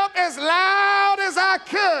 turned it up as loud as I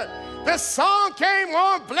could. The song came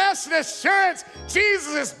on, blessed assurance,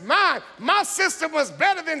 Jesus is mine. My system was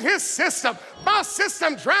better than his system. My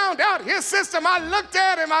system drowned out his system. I looked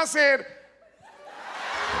at him, I said,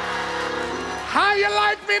 how you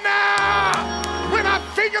like me now? When I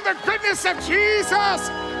think of the goodness of Jesus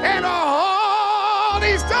and all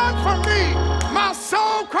he's done for me, my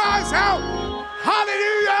soul cries out,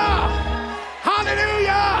 hallelujah,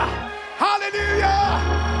 hallelujah, hallelujah.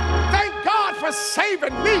 Thank God for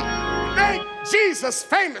saving me. Make Jesus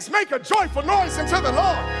famous. Make a joyful noise unto the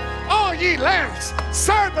Lord. All ye lands,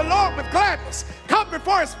 serve the Lord with gladness. Come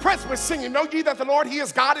before his presence with singing. Know ye that the Lord, he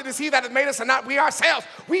is God. It is he that hath made us and not we ourselves.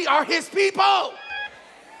 We are his people,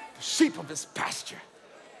 the sheep of his pasture.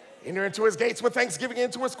 Enter into his gates with thanksgiving,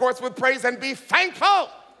 into his courts with praise, and be thankful.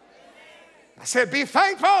 I said, be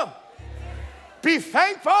thankful. Be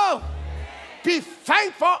thankful. Be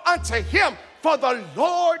thankful unto him, for the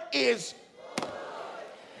Lord is good.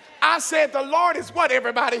 I said, the Lord is what,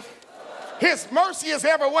 everybody? His mercy is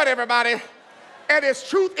ever what, everybody? And his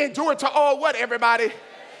truth endure to all what, everybody?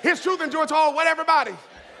 His truth endure to all what, everybody?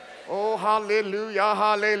 Oh, hallelujah,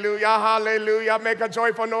 hallelujah, hallelujah. Make a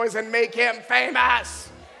joyful noise and make him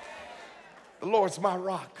famous. The Lord's my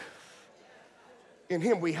rock. In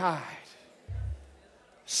him we hide.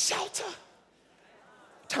 Shelter.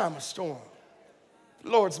 Time of storm.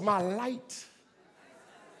 The Lord's my light.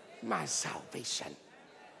 My salvation.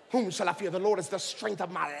 Whom shall I fear? The Lord is the strength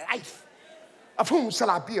of my life. Of whom shall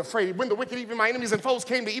I be afraid? When the wicked, even my enemies and foes,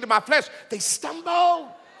 came to eat of my flesh, they stumbled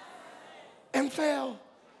and fell.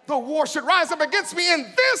 The war should rise up against me.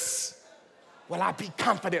 In this will I be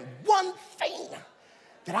confident. One thing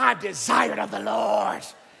that I desired of the Lord,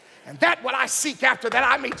 and that will I seek after, that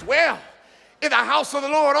I may dwell in the house of the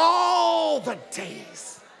Lord all the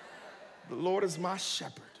days. The Lord is my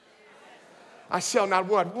shepherd. I shall not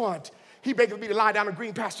what? Want. He maketh me to lie down in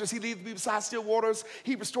green pastures. He leadeth me beside still waters.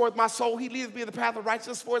 He restoreth my soul. He leadeth me in the path of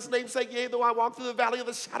righteousness for his name's sake. Yea, though I walk through the valley of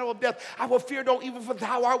the shadow of death, I will fear no evil, for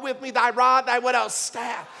thou art with me. Thy rod, thy what else?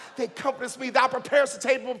 Staff, they comfortest me. Thou preparest a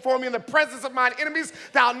table before me in the presence of mine enemies.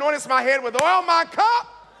 Thou anointest my head with oil, my cup.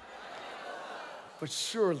 But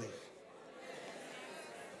surely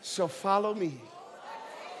shall follow me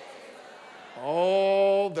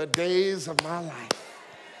all the days of my life,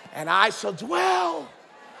 and I shall dwell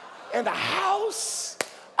in the house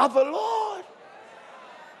of the Lord.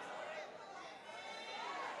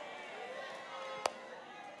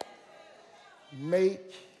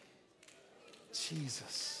 Make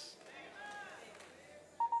Jesus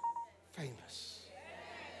famous.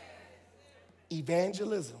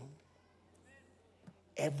 Evangelism,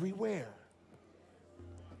 everywhere,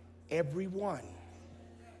 everyone.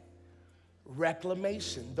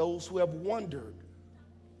 Reclamation, those who have wandered,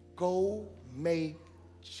 go make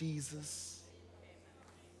Jesus.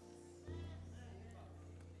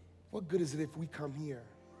 What good is it if we come here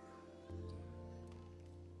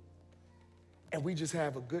and we just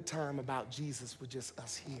have a good time about Jesus with just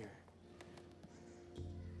us here?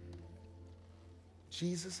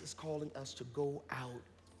 Jesus is calling us to go out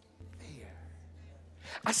there.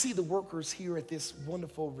 I see the workers here at this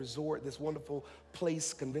wonderful resort, this wonderful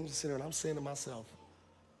place, convention center, and I'm saying to myself,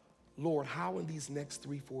 Lord, how in these next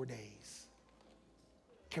 3-4 days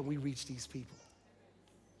can we reach these people?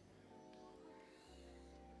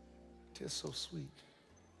 Tis so sweet.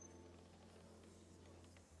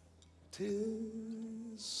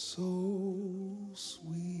 Tis so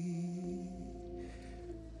sweet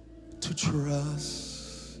to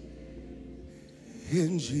trust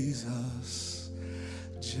in Jesus,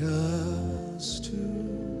 just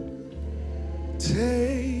to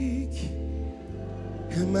take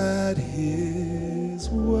him at his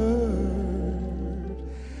word,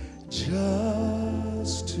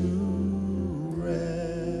 just to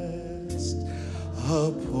rest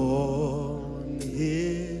upon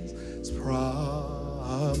his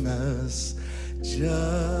promise,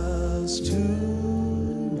 just to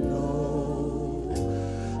know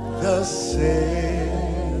thus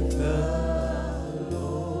saith the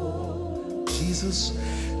Lord. Jesus,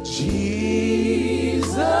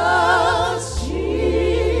 Jesus,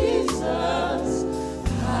 Jesus,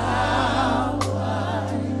 how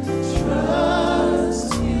I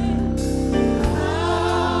trust you,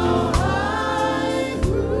 how I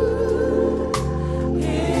grew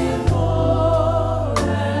in more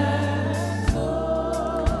and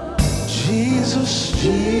more. Jesus,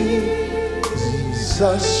 Jesus,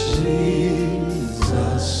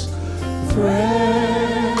 Jesus, precious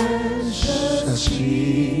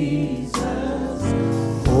Jesus,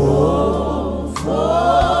 oh,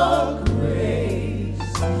 for grace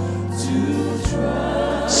to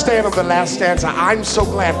trust. Stand on the last stanza. I'm so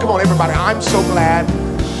glad. Come on, everybody. I'm so glad.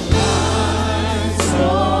 I'm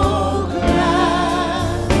so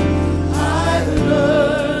glad I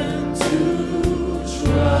learned to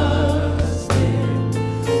trust in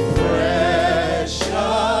precious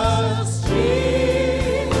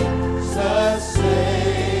Jesus,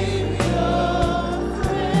 Savior,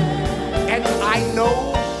 friend. And I know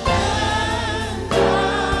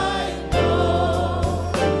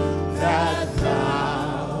that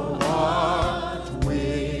thou art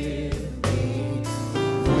with me,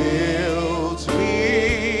 wilt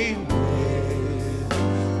be with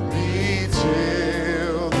me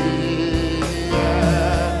till the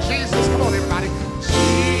end. Jesus, come on, everybody.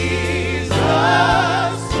 Jesus,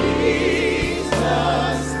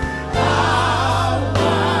 Jesus, how I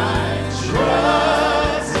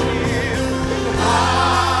trust him,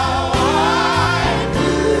 how I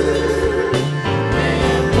grew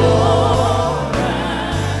in more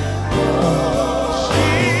and more.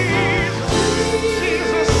 Jesus,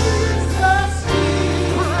 Jesus,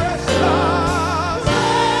 precious.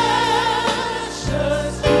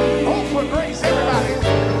 Oh, for grace, everybody.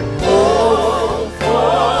 Oh,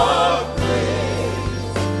 for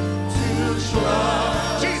grace to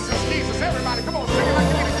trust. Jesus, Jesus, everybody, come on, sing it like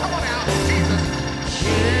you mean it. Come on out. Jesus,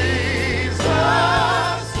 Jesus,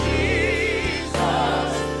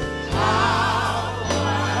 Jesus, how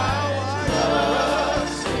I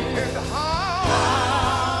trust and how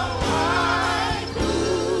I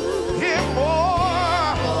grew him more.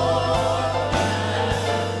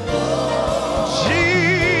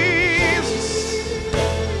 Jesus,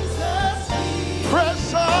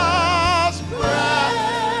 precious,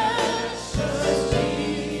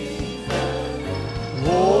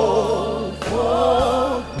 oh,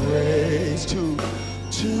 for grace to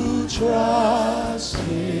trust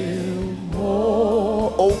him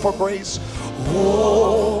more. Oh, for grace.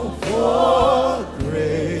 Oh, for for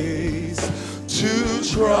grace to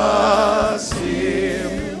trust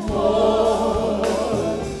Him more.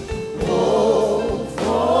 Oh,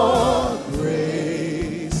 for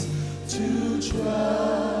grace to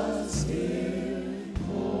trust Him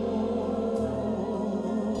more.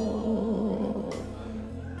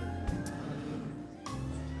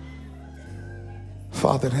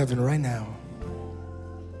 Father in heaven, right now,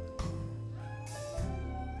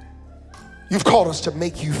 You've called us to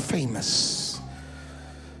make You famous.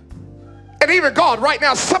 And even God, right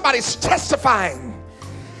now, somebody's testifying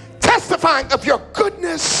of Your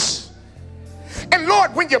goodness. And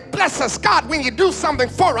Lord, when You bless us, God, when You do something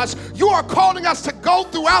for us, You are calling us to go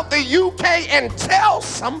throughout the UK and tell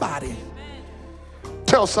somebody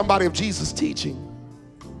of Jesus' teaching,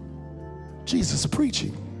 Jesus'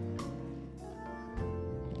 preaching,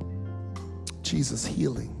 Jesus'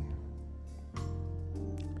 healing.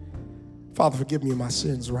 Father, forgive me of my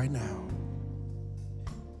sins right now.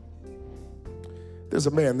 There's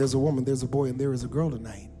a man, there's a woman, there's a boy, and there is a girl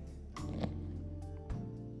tonight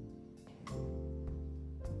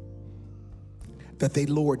that they,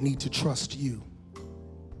 Lord, need to trust You.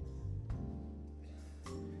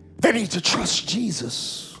 They need to trust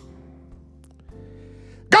Jesus.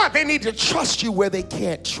 God, they need to trust You where they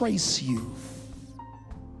can't trace You.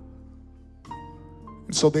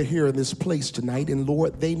 So they're here in this place tonight, and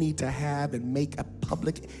Lord, they need to have and make a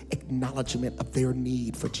public acknowledgement of their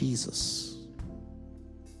need for Jesus.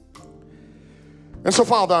 And so,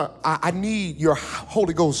 Father, I need Your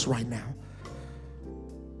Holy Ghost right now.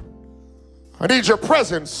 I need Your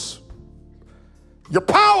presence, Your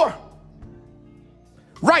power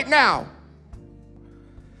right now.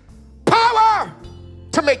 Power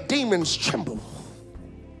to make demons tremble.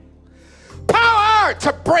 Power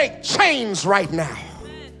to break chains right now.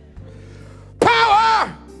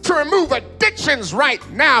 Power to remove addictions right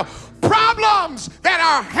now. Problems that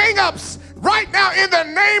are hang-ups right now in the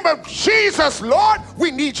name of Jesus. Lord,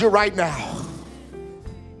 we need You right now.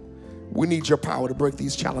 We need Your power to break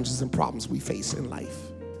these challenges and problems we face in life.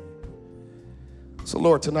 So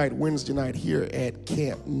Lord, tonight, Wednesday night here at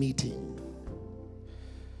camp meeting,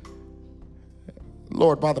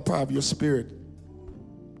 Lord, by the power of Your Spirit,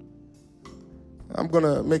 I'm going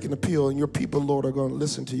to make an appeal, and Your people, Lord, are going to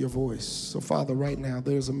listen to Your voice. So, Father, right now,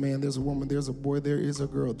 there's a man, there's a woman, there's a boy, there is a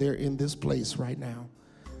girl. They're in this place right now.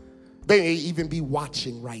 They may even be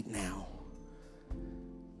watching right now.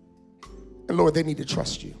 And, Lord, they need to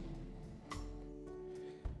trust You.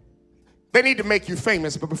 They need to make You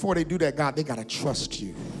famous, but before they do that, God, they got to trust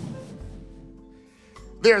You.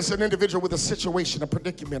 There's an individual with a situation, a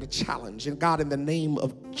predicament, a challenge, and God, in the name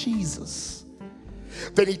of Jesus,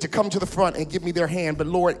 they need to come to the front and give me their hand, but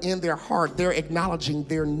Lord, in their heart, they're acknowledging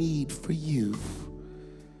their need for You.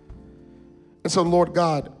 And so, Lord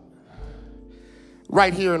God,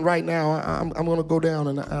 right here and right now, I'm going to go down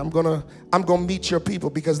and I'm going to meet Your people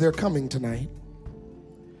because they're coming tonight.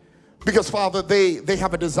 Because, Father, they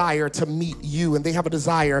have a desire to meet You, and they have a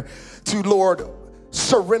desire to, Lord,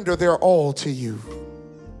 surrender their all to You,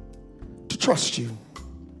 to trust You,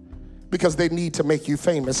 because they need to make You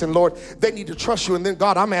famous. And Lord, they need to trust You. And then,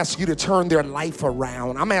 God, I'm asking You to turn their life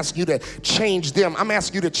around. I'm asking You to change them. I'm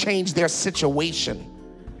asking You to change their situation,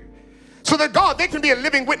 so that, God, they can be a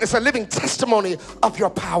living witness, a living testimony of Your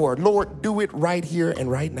power. Lord, do it right here and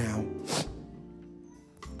right now.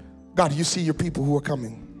 God, You see Your people who are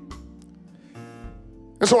coming.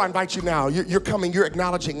 And so I invite you now. You're coming, you're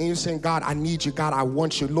acknowledging, and you're saying, God, I need You. God, I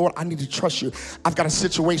want You. Lord, I need to trust You. I've got a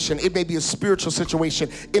situation. It may be a spiritual situation.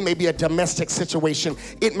 It may be a domestic situation.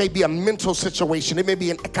 It may be a mental situation. It may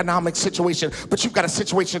be an economic situation. But you've got a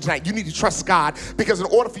situation tonight. You need to trust God, because in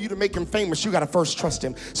order for you to make Him famous, you got to first trust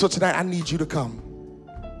Him. So tonight, I need you to come.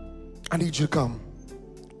 I need you to come.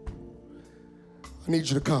 I need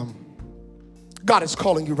you to come. God is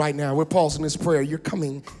calling you right now. We're pausing this prayer. You're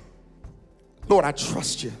coming. Lord, I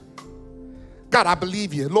trust You. God, I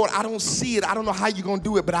believe You. Lord, I don't see it. I don't know how you're going to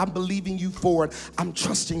do it, but I'm believing You for it. I'm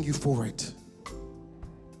trusting You for it.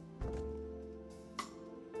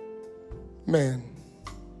 Man,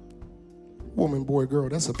 woman, boy, girl,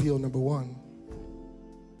 that's appeal number one.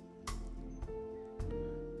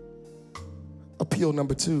 Appeal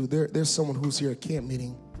number two, there's someone who's here at camp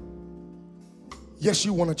meeting. Yes,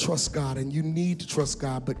 you want to trust God, and you need to trust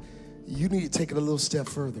God, but you need to take it a little step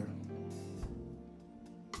further.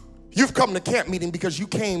 You've come to camp meeting because you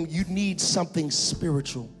need something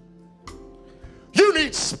spiritual. You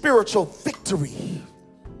need spiritual victory.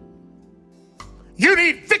 You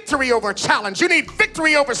need victory over a challenge. You need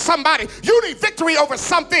victory over somebody. You need victory over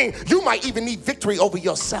something. You might even need victory over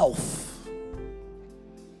yourself.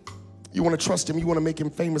 You want to trust him, you want to make him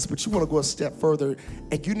famous, but you want to go a step further,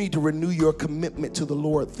 and you need to renew your commitment to the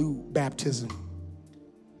Lord through baptism.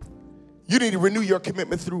 You need to renew your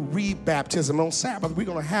commitment through rebaptism. On Sabbath, we're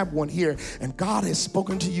going to have one here, and God has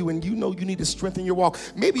spoken to you, and you know you need to strengthen your walk.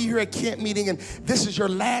 Maybe you're at camp meeting, and this is your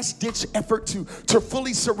last-ditch effort to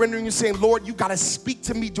fully surrender, and you're saying, Lord, you got to speak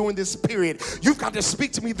to me during this period. You've got to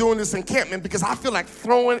speak to me during this encampment, because I feel like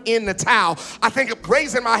throwing in the towel. I think of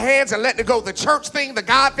raising my hands and letting it go. The church thing, the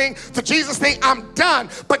God thing, the Jesus thing, I'm done.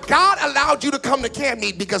 But God allowed you to come to camp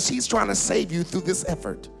meet because he's trying to save you through this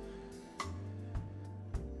effort.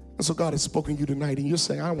 And so God has spoken to you tonight, and you're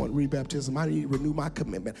saying, I want rebaptism. I need to renew my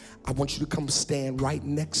commitment. I want you to come stand right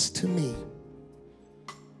next to me.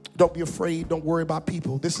 Don't be afraid. Don't worry about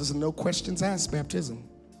people. This is a no questions asked baptism.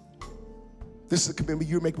 This is a commitment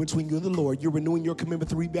you're making between you and the Lord. You're renewing your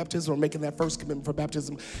commitment to rebaptism or making that first commitment for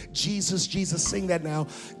baptism. Jesus, Jesus, sing that now.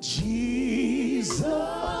 Jesus.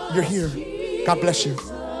 You're here. God bless you.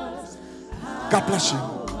 God bless you.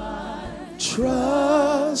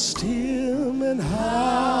 Trust him and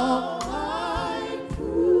how I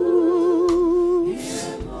prove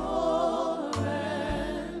him more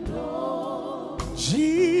and more.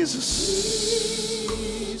 Jesus,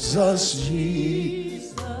 Jesus,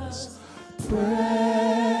 Jesus,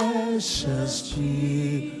 precious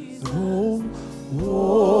Jesus, oh,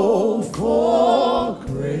 for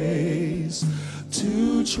grace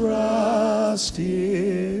to trust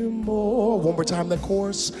him more. One more time, that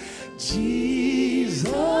chorus. Jesus,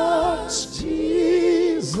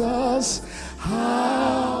 Jesus,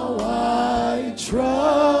 how I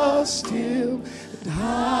trust him and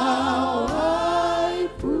how I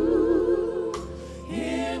prove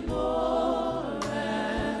him more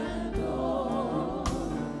and more.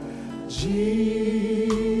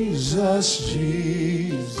 Jesus,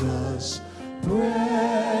 Jesus,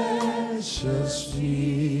 precious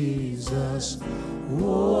Jesus,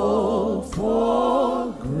 oh,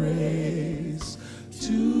 for grace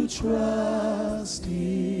to trust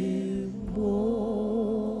him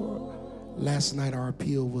more. Last night our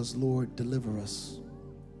appeal was, Lord, deliver us.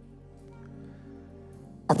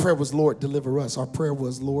 Our prayer was, Lord, deliver us. Our prayer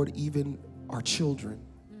was, Lord, even our children.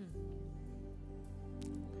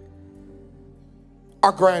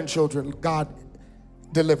 Our grandchildren, God,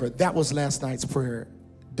 deliver. That was last night's prayer,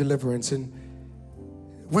 deliverance. And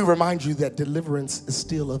we remind you that deliverance is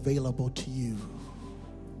still available to you.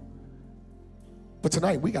 But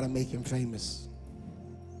tonight, we got to make him famous.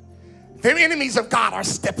 The enemies of God are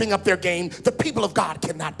stepping up their game. The people of God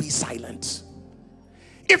cannot be silent.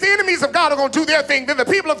 If the enemies of God are going to do their thing, then the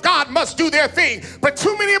people of God must do their thing. But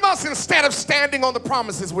too many of us, instead of standing on the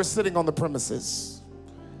promises, we're sitting on the premises.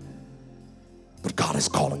 But God is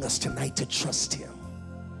calling us tonight to trust him,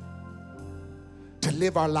 to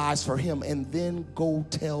live our lives for him, and then go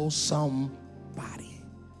tell somebody.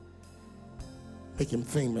 Make him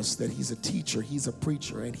famous that he's a teacher, he's a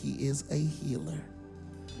preacher, and he is a healer.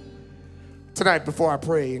 Tonight, before I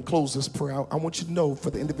pray and close this prayer, I want you to know,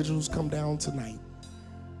 for the individuals who's come down tonight,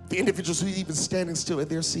 the individuals who are even standing still at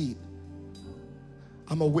their seat,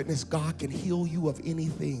 I'm a witness. God can heal you of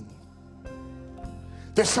anything.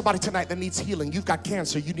 There's somebody tonight that needs healing. You've got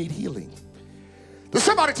cancer, you need healing. There's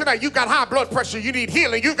somebody tonight, you've got high blood pressure, you need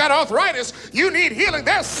healing. You've got arthritis, you need healing.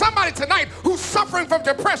 There's somebody tonight who's suffering from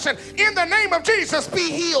depression. In the name of Jesus,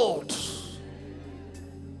 be healed.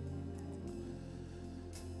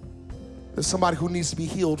 There's somebody who needs to be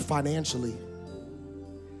healed financially.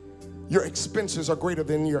 Your expenses are greater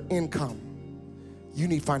than your income. You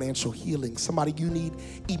need financial healing. Somebody, you need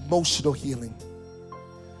emotional healing.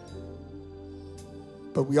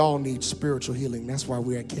 But we all need spiritual healing. That's why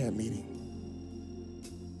we're at camp meeting.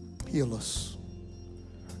 Heal us.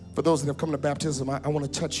 For those that have come to baptism, I want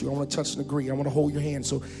to touch you. I want to touch and agree. I want to hold your hand.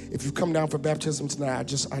 So if you come down for baptism tonight, I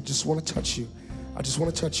just want to touch you. I just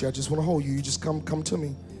want to touch you. I just want to hold you. You just come to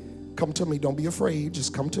me. Come to me. Don't be afraid.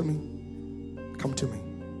 Just come to me. Come to me.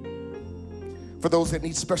 For those that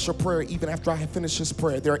need special prayer, even after I have finished this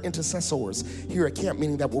prayer, there are intercessors here at camp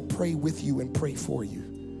meeting that will pray with you and pray for you.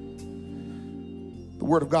 The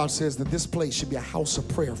Word of God says that this place should be a house of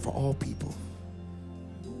prayer for all people.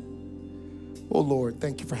 Oh, Lord,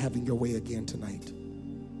 thank you for having your way again tonight.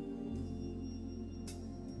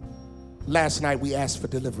 Last night, we asked for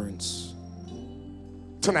deliverance.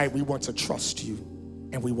 Tonight, we want to trust you,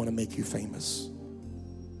 and we want to make you famous.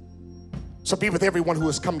 So be with everyone who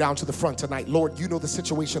has come down to the front tonight. Lord, you know the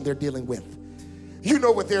situation they're dealing with. You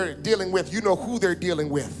know what they're dealing with. You know who they're dealing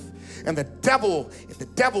with. And the devil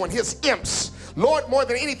and his imps, Lord, more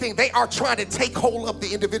than anything, they are trying to take hold of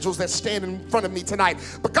the individuals that stand in front of me tonight.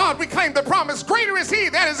 But God, we claim the promise, greater is he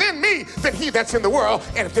that is in me than he that's in the world.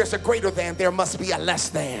 And if there's a greater than, there must be a less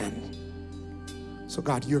than. So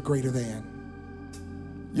God, you're greater than.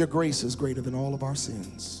 Your grace is greater than all of our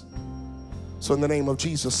sins. So in the name of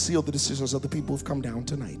Jesus, seal the decisions of the people who've come down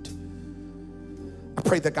tonight. I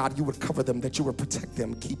pray that God, you would cover them, that you would protect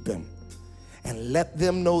them, keep them, and let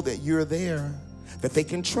them know that you're there, that they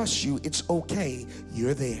can trust you. It's okay,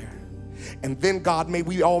 you're there. And then God, may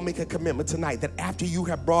we all make a commitment tonight that after you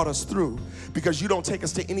have brought us through, because you don't take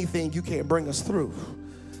us to anything you can't bring us through.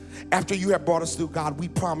 After you have brought us through, God, we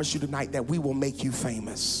promise you tonight that we will make you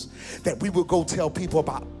famous, that we will go tell people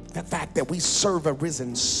about the fact that we serve a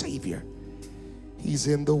risen Savior. He's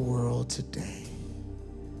in the world today.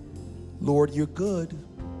 Lord, you're good.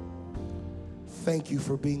 Thank you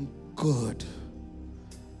for being good.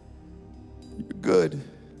 You're good.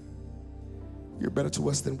 You're better to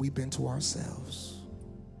us than we've been to ourselves.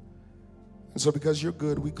 And so because you're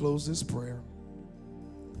good, we close this prayer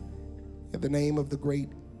in the name of the great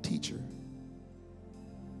teacher,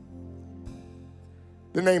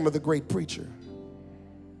 the name of the great preacher,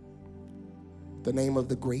 the name of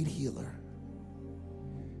the great healer.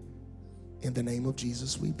 In the name of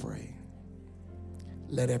Jesus we pray.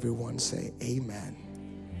 Let everyone say amen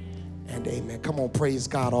and amen. Come on, praise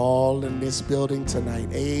God all in this building tonight.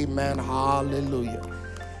 Amen, hallelujah.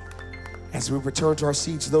 As we return to our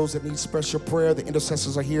seats, those that need special prayer, the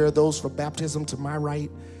intercessors are here. Those for baptism to my right,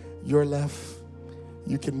 your left.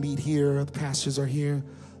 You can meet here. The pastors are here.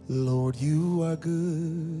 Lord, you are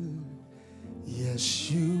good. Yes,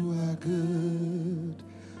 you are good.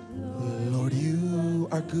 Lord, you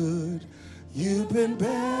are good. You've been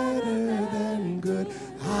better than good.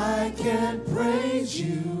 I can't praise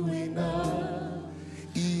you enough.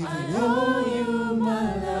 Even I owe you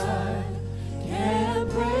my life. Can't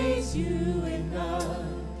praise you enough.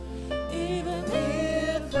 Even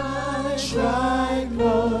if I tried,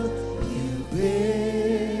 Lord, you've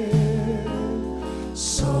been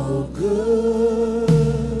so good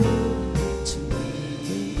to me.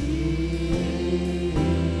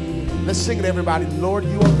 Let's sing it, everybody. Lord,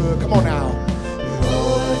 you are good. Come on now.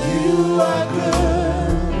 Lord, you are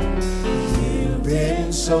good. You've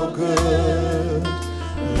been so good.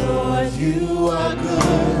 Lord, you are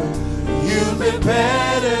good. You've been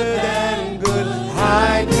better than good.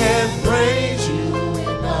 I can't praise you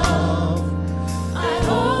enough. I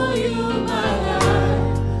owe you my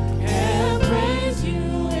life. Can't praise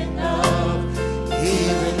you enough.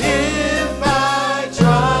 Even if I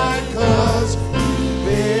tried, 'cause you've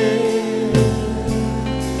been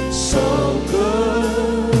so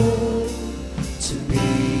good to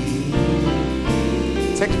me.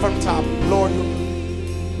 Take it from the top. Lord, you've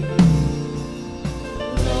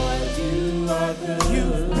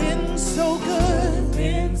been so good.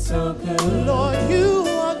 Been so good. Lord, you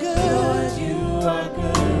are good. Lord, you are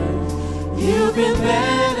good. You've been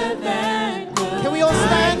better than good. Can we all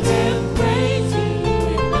stand? I can praise you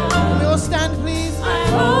enough. Can we all stand, please? I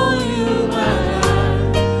owe you my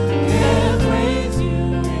life. Can't praise you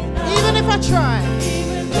enough. Even if I try.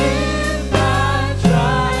 Even if I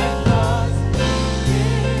try, 'cause you've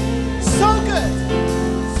been So good.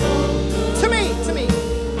 so good To me, to me.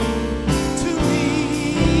 to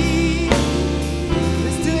me.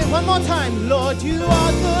 Let's do it one more time. Lord, you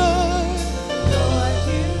are good. Lord,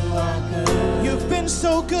 you are good. You've been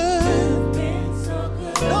so good. Been so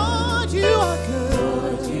good. Lord, you are good.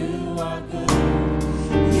 Lord, you are good.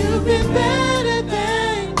 You've been better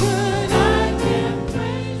than good. I can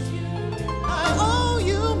praise you. I owe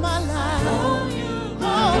you my life. Owe you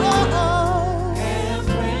my Oh, life. oh, Can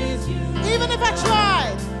praise you. oh. Even if I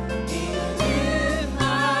tried. Even if I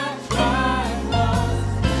tried, 'cause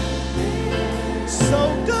So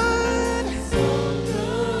good. so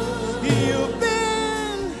good. You've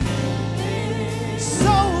been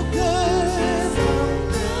so good.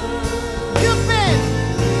 You've been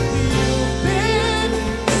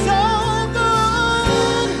so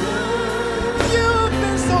good. You've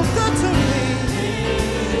been so good to me.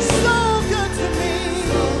 So good to me.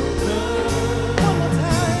 One more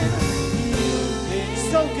time.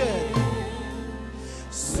 So good.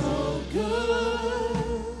 So good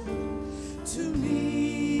to me.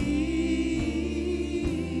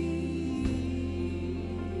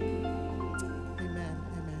 Amen.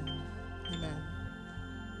 Amen. Amen.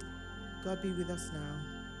 God be with us now.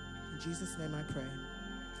 In Jesus' name I pray.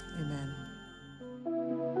 Amen.